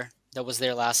be there that was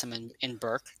there last time in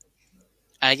Burke.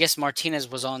 I guess Martinez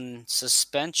was on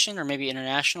suspension or maybe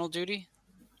international duty.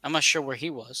 I'm not sure where he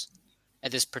was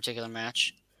at this particular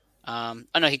match. Oh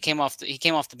no, he came off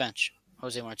the bench.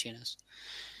 Jose Martinez.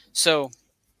 So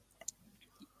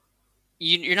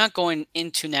you're not going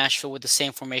into Nashville with the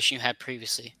same formation you had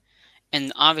previously.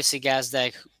 And obviously,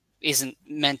 Gazdag isn't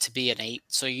meant to be an 8,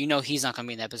 so you know he's not going to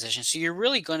be in that position. So you're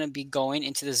really going to be going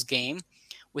into this game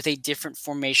with a different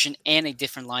formation and a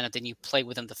different lineup than you played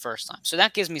with him the first time. So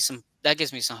that gives me some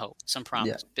hope, some Yeah.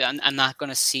 promise. I'm not going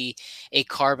to see a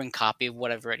carbon copy of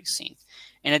what I've already seen.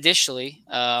 And additionally,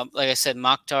 like I said,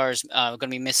 Mokhtar's going to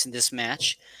be missing this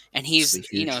match, and It's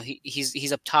gonna he's be huge.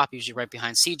 he's up top usually right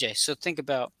behind CJ. So think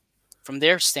about from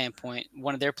their standpoint,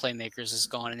 one of their playmakers is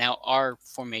gone, and now our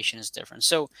formation is different.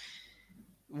 So,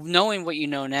 knowing what you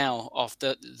know now off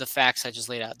the facts I just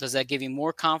laid out, does that give you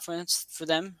more confidence for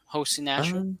them hosting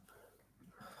Nashville? Um,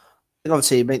 and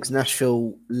obviously, it makes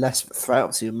Nashville less of a threat.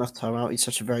 Obviously, with Mukhtar out, he's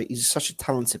such a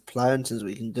talented player in terms of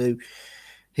what he can do.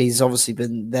 He's obviously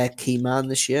been their key man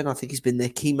this year, and I think he's been their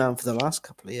key man for the last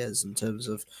couple of years in terms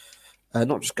of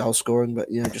not just goal scoring,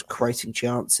 but just creating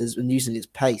chances and using his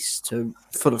pace to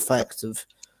full effect of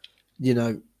you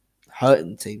know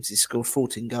hurting teams. He's scored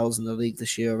 14 goals in the league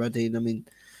this year already, and I mean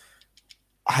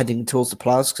heading towards the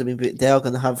playoffs because I mean they are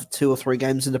going to have 2 or 3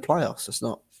 games in the playoffs.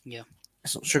 Yeah.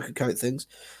 It's not sugarcoat things,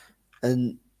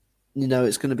 and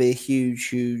it's going to be a huge,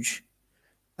 huge.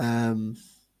 Um,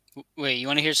 Wait, you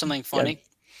want to hear something yeah, funny?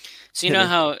 So you hit know me.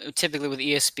 how typically with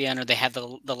ESPN or they have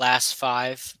the last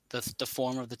five, the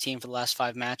form of the team for the last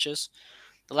 5 matches.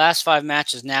 The last 5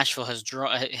 matches, Nashville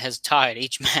has tied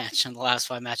each match in the last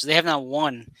 5 matches. They have not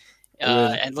won. Oh,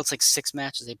 really? And it looks like 6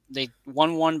 matches. They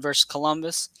won one versus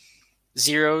Columbus,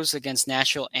 zeros against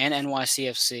Nashville and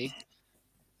NYCFC,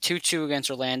 2-2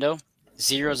 against Orlando,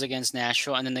 zeros against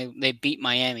Nashville, and then they beat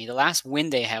Miami. The last win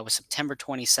they had was September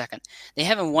 22nd. They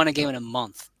haven't won a game in a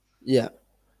month. Yeah.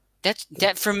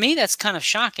 That for me, that's kind of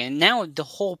shocking. Now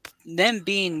them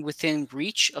being within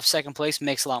reach of second place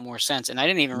makes a lot more sense, and I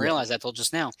didn't even Yeah. realize that till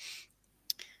just now.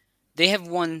 They have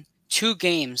won 2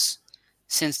 games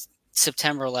since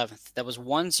September 11th. That was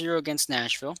 1-0 against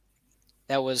Nashville.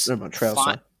 That was No, Montreal, five.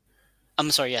 sorry.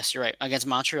 I'm sorry. Yes, you're right. Against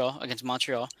Montreal,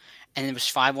 and it was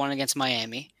 5-1 against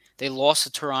Miami. They lost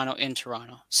to Toronto in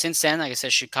Toronto. Since then, like I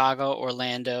said, Chicago,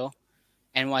 Orlando,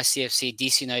 NYCFC,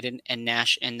 DC United,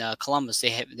 and Columbus.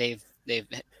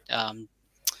 Um,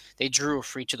 they drew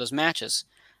for each of those matches.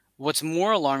 What's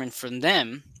more alarming for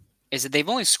them is that they've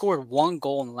only scored 1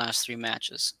 goal in the last 3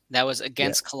 matches. That was Yeah.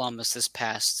 against Columbus this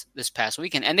past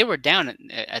weekend, and they were down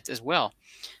as well.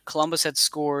 Columbus had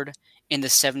scored in the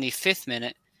 75th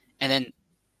minute, and then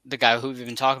the guy who we've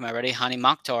been talking about already, Hani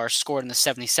Mokhtar, scored in the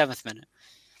 77th minute.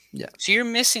 Yeah. So you're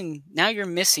missing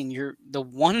the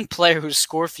one player who's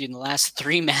scored for you in the last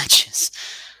 3 matches.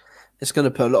 It's going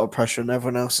to put a lot of pressure on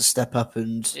everyone else to step up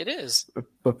and It is.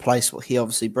 replace what he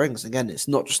obviously brings. Again, it's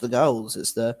not just the goals;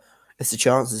 it's the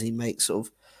chances he makes. Sort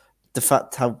of the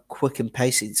fact how quick and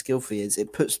pacey and skillful he is.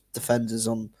 It puts defenders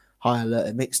on high alert.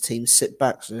 It makes teams sit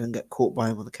back so they don't get caught by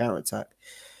him on the counter attack.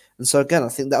 And so again, I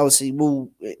think that obviously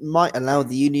it might allow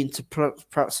the Union to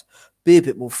perhaps be a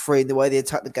bit more free in the way they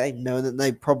attack the game, knowing that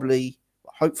they probably,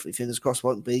 hopefully, fingers crossed,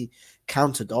 won't be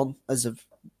countered on as of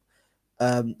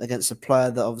against a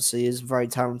player that obviously is very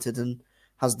talented and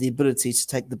has the ability to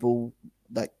take the ball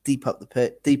like deep up the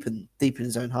pit, deep in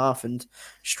his own half and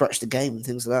stretch the game and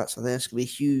things like that. So I think that's going to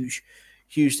be a huge,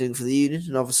 huge thing for the Union.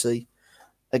 And obviously,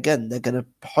 again, they're going to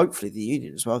hopefully the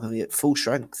Union as well going to be at full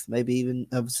strength. Maybe even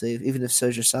obviously even if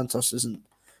Sergio Santos isn't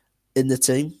in the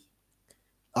team.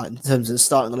 In terms of the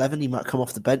starting 11, he might come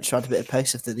off the bench, add a bit of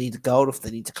pace if they need a goal, if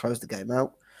they need to close the game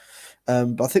out.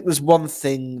 But I think there's one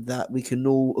thing that we can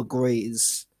all agree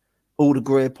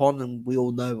upon, and we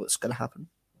all know what's going to happen.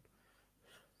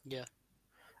 Yeah.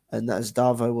 And that is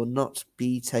Darvo will not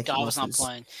be taking Davo's off not his.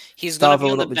 playing. He's going to Darvo be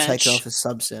will on the not be taking off bench. his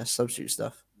substitute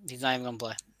stuff. He's not even going to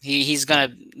play. He's going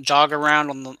to jog around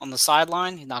on the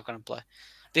sideline. He's not going to play.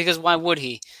 Because why would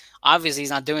he? Obviously, he's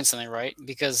not doing something right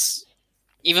because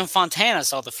even Fontana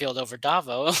saw the field over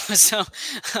Davo. So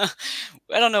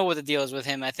I don't know what the deal is with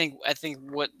him. I think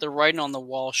what the writing on the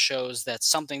wall shows that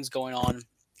something's going on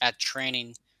at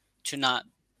training to not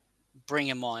bring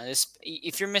him on.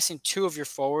 If you're missing 2 of your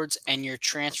forwards and your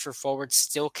transfer forwards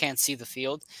still can't see the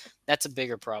field, that's a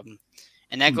bigger problem.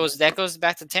 And that goes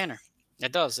back to Tanner.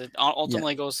 It does. It Yeah,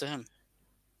 ultimately goes to him.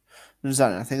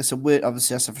 exactly. I think it's a weird.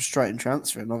 Obviously, that's a frustrating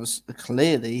transfer, and obviously,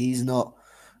 clearly, he's not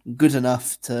good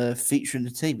enough to feature in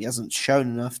the team. He hasn't shown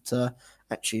enough to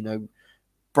actually,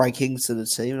 break into the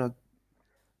team. And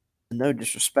no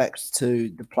disrespect to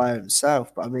the player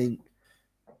himself, but I mean,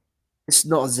 it's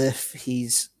not as if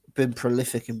he's been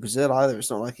prolific in Brazil either. It's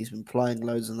not like he's been playing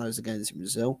loads and loads of games in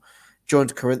Brazil.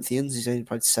 Joined Corinthians, he's only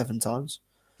played 7 times.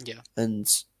 Yeah. And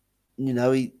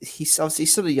he's obviously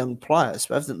still a young player,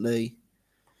 so evidently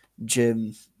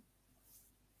Jim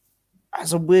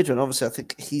has a weird one. Obviously, I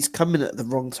think he's coming at the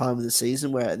wrong time of the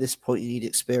season, where at this point you need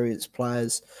experienced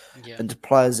players Yeah. and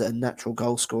players that are natural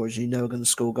goal scorers. Are going to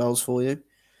score goals for you,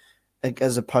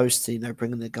 as opposed to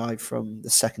bringing a guy from the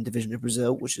second division of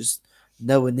Brazil, which is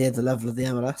nowhere near the level of the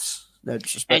MLS. No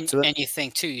disrespect And to it. and you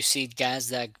think too, you see guys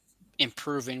that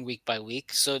improving week by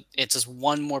week. So it's just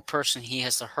one more person he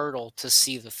has to hurdle to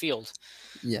see the field.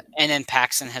 Yeah, And then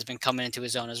Paxton has been coming into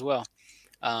his own as well.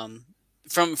 Um,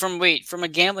 from a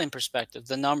gambling perspective,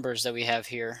 the numbers that we have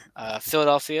here: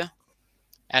 Philadelphia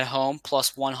at home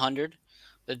plus 100,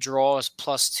 the draw is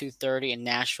plus 230, and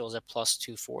Nashville is at plus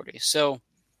 240. So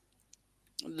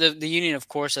the Union, of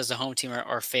course, as a home team,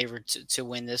 are favored to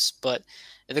win this. But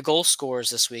the goal scorers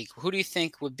this week, who do you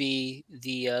think would be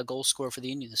the goal scorer for the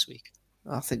Union this week?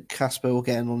 I think Casper will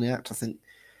get in on the act. I think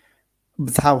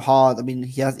with how hard. I mean,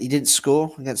 he didn't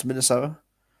score against Minnesota,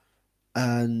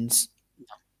 and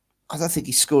I don't think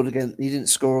he scored again. He didn't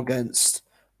score against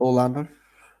Orlando.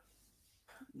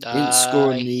 He didn't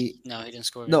score in the No, he didn't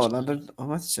score no against Orlando. Orlando. I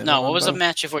might say No, what was the Orlando.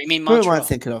 match before? You mean Who am I Montreal?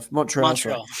 thinking of? Montreal.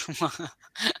 Sorry. Montreal.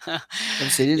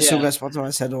 Obviously, he didn't score Yeah, against Montreal. I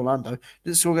said Orlando.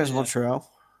 Didn't score against yeah.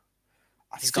 Montreal.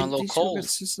 I He's gone a think did little he score cold.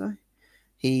 against Cincinnati?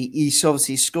 He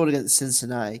obviously scored against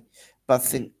Cincinnati, but I Mhm.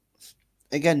 think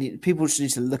again people just need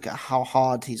to look at how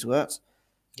hard he's worked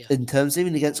Yeah. in terms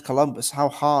even against Columbus, how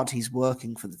hard he's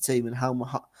working for the team and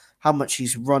how much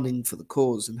he's running for the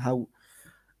cause and how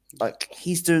Yeah. like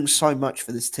he's doing so much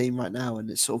for this team right now, and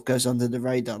it sort of goes under the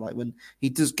radar. Like when he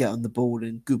does get on the ball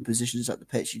in good positions at the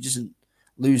pitch, he doesn't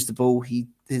lose the ball.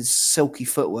 His silky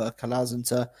footwork allows him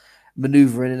to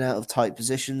maneuver in and out of tight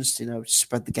positions, to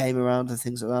spread the game around and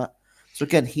things like that. So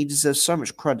again, he deserves so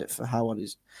much credit for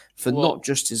for Well, not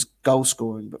just his goal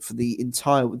scoring, but for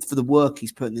the work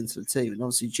he's putting into the team. And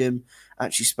obviously, Jim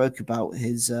actually spoke about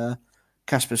his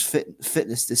Casper's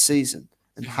fitness this season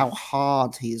and how mhm.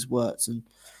 hard he has worked and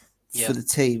for Yeah. the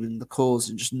team and the cause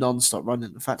and just non-stop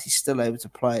running. The fact he's still able to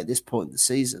play at this point in the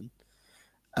season,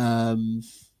 um,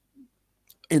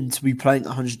 and to be playing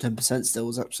 110% still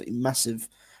was absolutely massive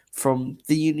from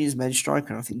the Union's main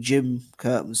striker. I think Jim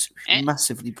Curtin was And,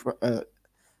 massively full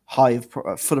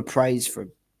of praise for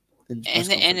him in his press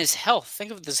and conference. his health.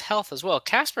 Think of his health as well.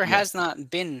 Casper Yeah, has not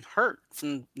been hurt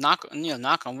from knock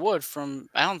on wood from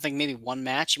I don't think maybe one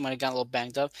match. He might have gotten a little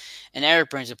banged up. And Eric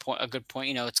brings a good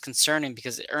point. It's concerning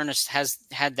because Ernest has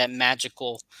had that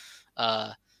magical,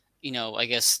 uh, I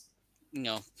guess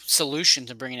solution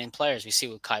to bringing in players. We see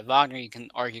with Kai Wagner. You can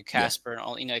argue yeah, Casper and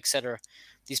all et cetera.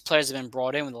 These players have been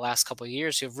brought in the last couple of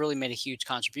years who have really made a huge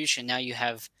contribution. Now you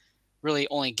have really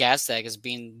only Gazdag as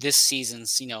being this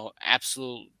season's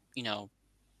absolute you know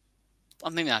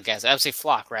well, maybe not Gaz. I would say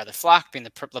Flock rather. Flock being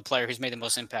the player who's made the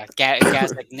most impact.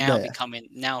 Gazdag now yeah. becoming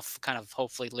kind of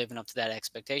hopefully living up to that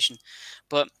expectation.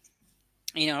 But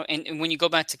and when you go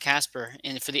back to Casper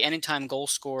and for the anytime goal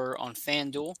scorer on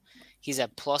FanDuel, he's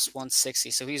at plus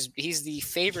 160. So he's the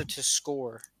favorite to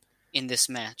score in this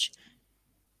match.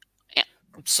 And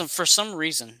so for some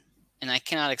reason, and I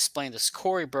cannot explain this,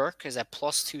 Corey Burke is at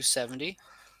plus 270,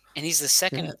 and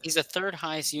Yeah. he's the third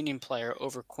highest Union player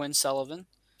over Quinn Sullivan.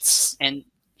 And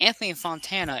Anthony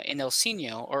Fontana and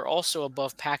Elsinio are also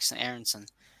above Paxton Aronson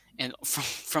and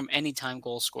from anytime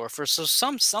goal scorer.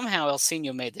 Somehow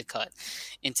Elsinio made the cut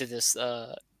into this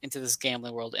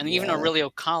gambling world. And even Yeah. Aurelio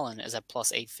Collin is at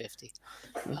plus 850.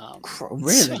 So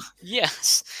Really?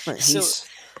 yes. Mate, So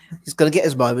he's gonna get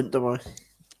his moment. Don't worry.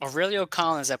 Aurelio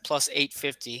Collin is at plus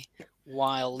 850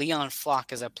 while Leon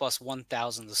Flock is at plus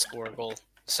 1000 to score a goal.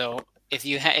 So if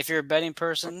you're a betting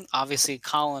person, obviously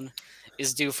Colin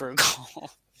is due for a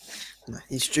goal.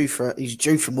 He's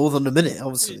due for more than a minute.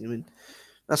 Obviously, I mean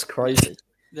that's Yeah, crazy.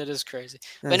 that is crazy.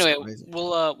 But That's anyway, crazy.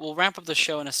 we'll wrap up the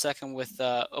show in a second with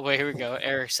oh wait, here we go.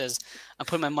 Eric says, I'm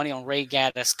putting my money on Ray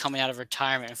Gaddis coming out of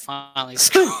retirement and finally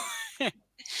scoring.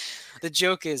 The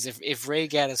joke is if Ray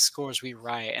Gaddis scores, we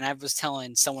riot. And I was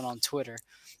telling someone on Twitter,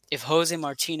 if Jose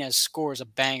Martinez scores a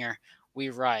banger, we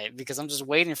riot because I'm just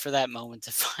waiting for that moment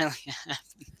to finally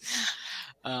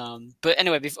happen. But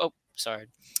anyway, sorry.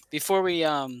 Before we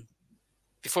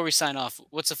before we sign off,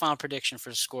 what's the final prediction for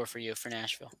the score for you for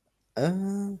Nashville?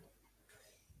 Uh,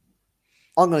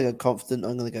 I'm going to go confident.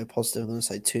 I'm going to go positive. I'm going to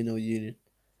say 2-0 Union.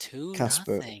 Two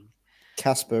Casper, nothing.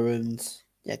 Casper, and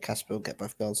yeah, Casper will get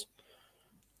both goals.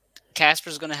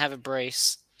 Casper's going to have a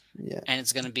brace, Yeah. and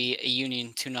it's going to be a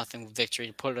Union 2-0 victory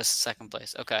to put us in second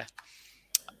place. Okay.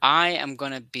 I am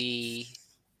going to be,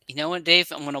 you know what,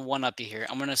 Dave? I'm going to one up you here.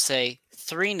 I'm going to say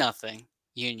 3-0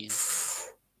 Union.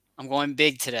 I'm going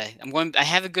big today. I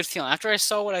have a good feeling. After I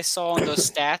saw what I saw in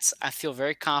those stats, I feel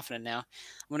very confident now.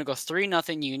 I'm going to go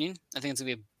 3-0 Union. I think it's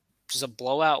going to be just a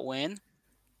blowout win.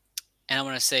 And I'm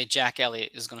going to say Jack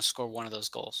Elliott is going to score one of those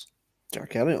goals.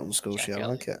 Jack Elliott on the score sheet. Jack I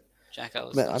Elliott. like it. Jack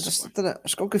Elliott's Man, going I to score. don't know. I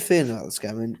just got a good feeling about this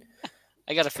game. I mean,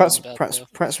 I got a feeling about it, though.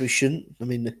 perhaps we shouldn't. I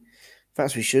mean,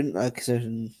 perhaps we shouldn't,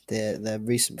 considering their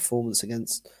recent performance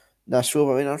against Nashville.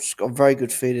 But I mean, I've just got a very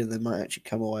good feeling they might actually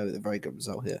come away with a very good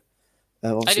result here.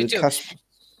 I do too.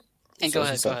 And go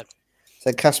ahead. So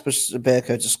Kasper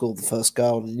Berko to score the first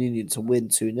goal and Union to win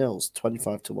 2-0,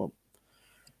 25-1.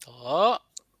 Oh,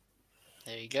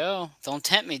 there you go. Don't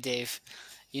tempt me, Dave.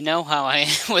 You know how I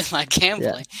am with my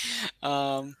gambling.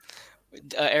 Yeah.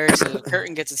 Eric says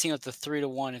Curtin gets a team up to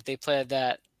 3-1 if they play at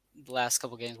that. The last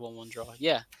couple games, 1-1 draw.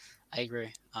 Yeah, I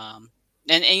agree. And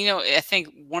you know, I think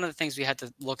one of the things we had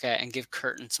to look at and give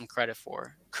Curtin some credit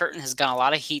for. Curtin has gotten a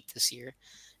lot of heat this year.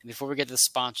 And before we get to the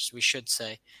sponsors, we should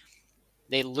say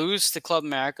they lose to Club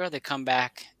America. They come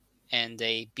back and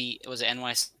they beat. It was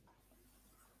NYC.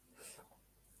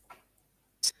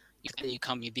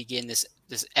 You begin this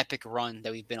epic run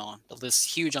that we've been on. This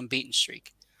huge unbeaten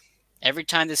streak. Every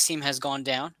time this team has gone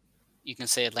down, you can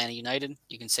say Atlanta United,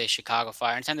 you can say Chicago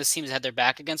Fire. Anytime this team has had their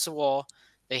back against the wall,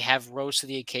 they have rose to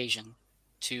the occasion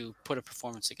to put a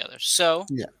performance together. So,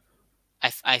 yeah,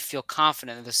 I feel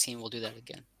confident that this team will do that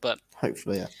again. But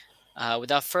hopefully, yeah.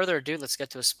 Without further ado, let's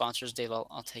get to the sponsors. Dave,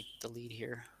 I'll take the lead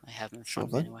here. I have them in front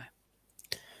of me anyway.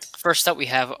 First up, we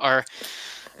have our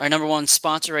number one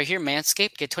sponsor right here,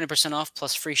 Manscaped. Get 20% off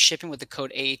plus free shipping with the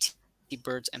code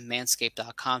AATBirds at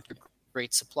manscaped.com.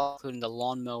 Great supply, including the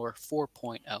Lawnmower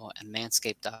 4.0 at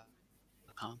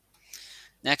manscaped.com.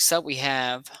 Next up, we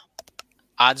have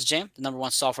OddsJam, the number one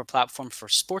software platform for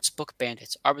sportsbook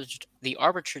bandits, the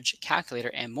arbitrage calculator,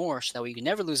 and more, so that way you can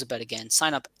never lose a bet again.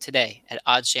 Sign up today at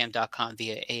oddsjam.com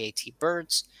via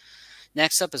AATBirds.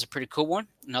 Next up is a pretty cool one,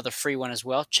 another free one as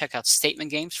well. Check out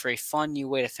Statement Games for a fun new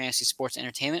way to fantasy sports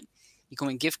entertainment. You can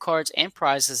win gift cards and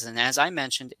prizes, and as I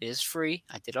mentioned, it is free.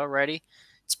 I did already.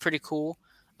 It's pretty cool.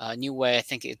 New way. I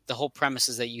think the whole premise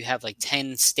is that you have like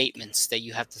 10 statements that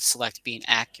you have to select being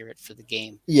accurate for the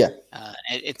game. Yeah.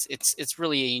 It's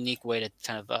really a unique way to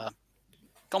kind of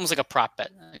almost like a prop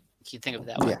bet. You think of it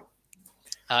that way.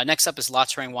 Yeah. Next up is La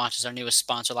Terrain Watches, our newest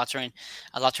sponsor. La Terrain,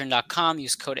 LaTerrain.com.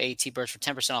 Use code ATBirds for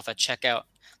 10% off at checkout.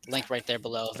 Link right there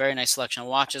below. Very nice selection of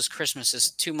watches. Christmas is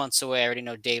 2 months away. I already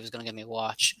know Dave is going to get me a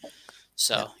watch.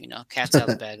 So, cat's out of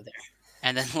the bag there.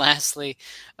 And then lastly,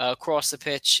 Across the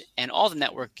Pitch and all the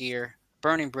network gear,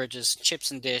 Burning Bridges,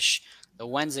 Chips and Dish, the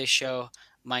Wednesday show,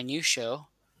 my new show,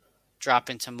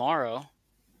 dropping tomorrow,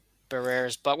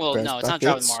 Barrera's Bucket. Well, no, it's not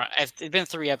dropping tomorrow. It's been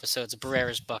 3 episodes of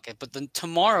Barrera's Bucket. But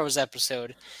tomorrow's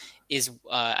episode is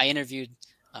I interviewed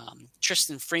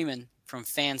Tristan Freeman from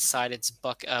Fansided's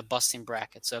Busting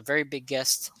Bracket. So a very big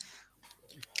guest.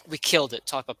 We killed it.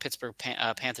 Talk about Pittsburgh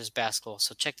Panthers basketball.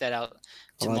 So check that out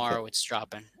tomorrow. It's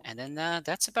dropping. And then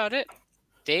that's about it.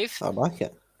 Dave? I like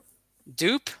it.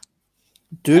 Dupe,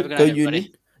 go Union,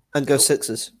 and go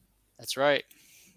Sixers. That's right.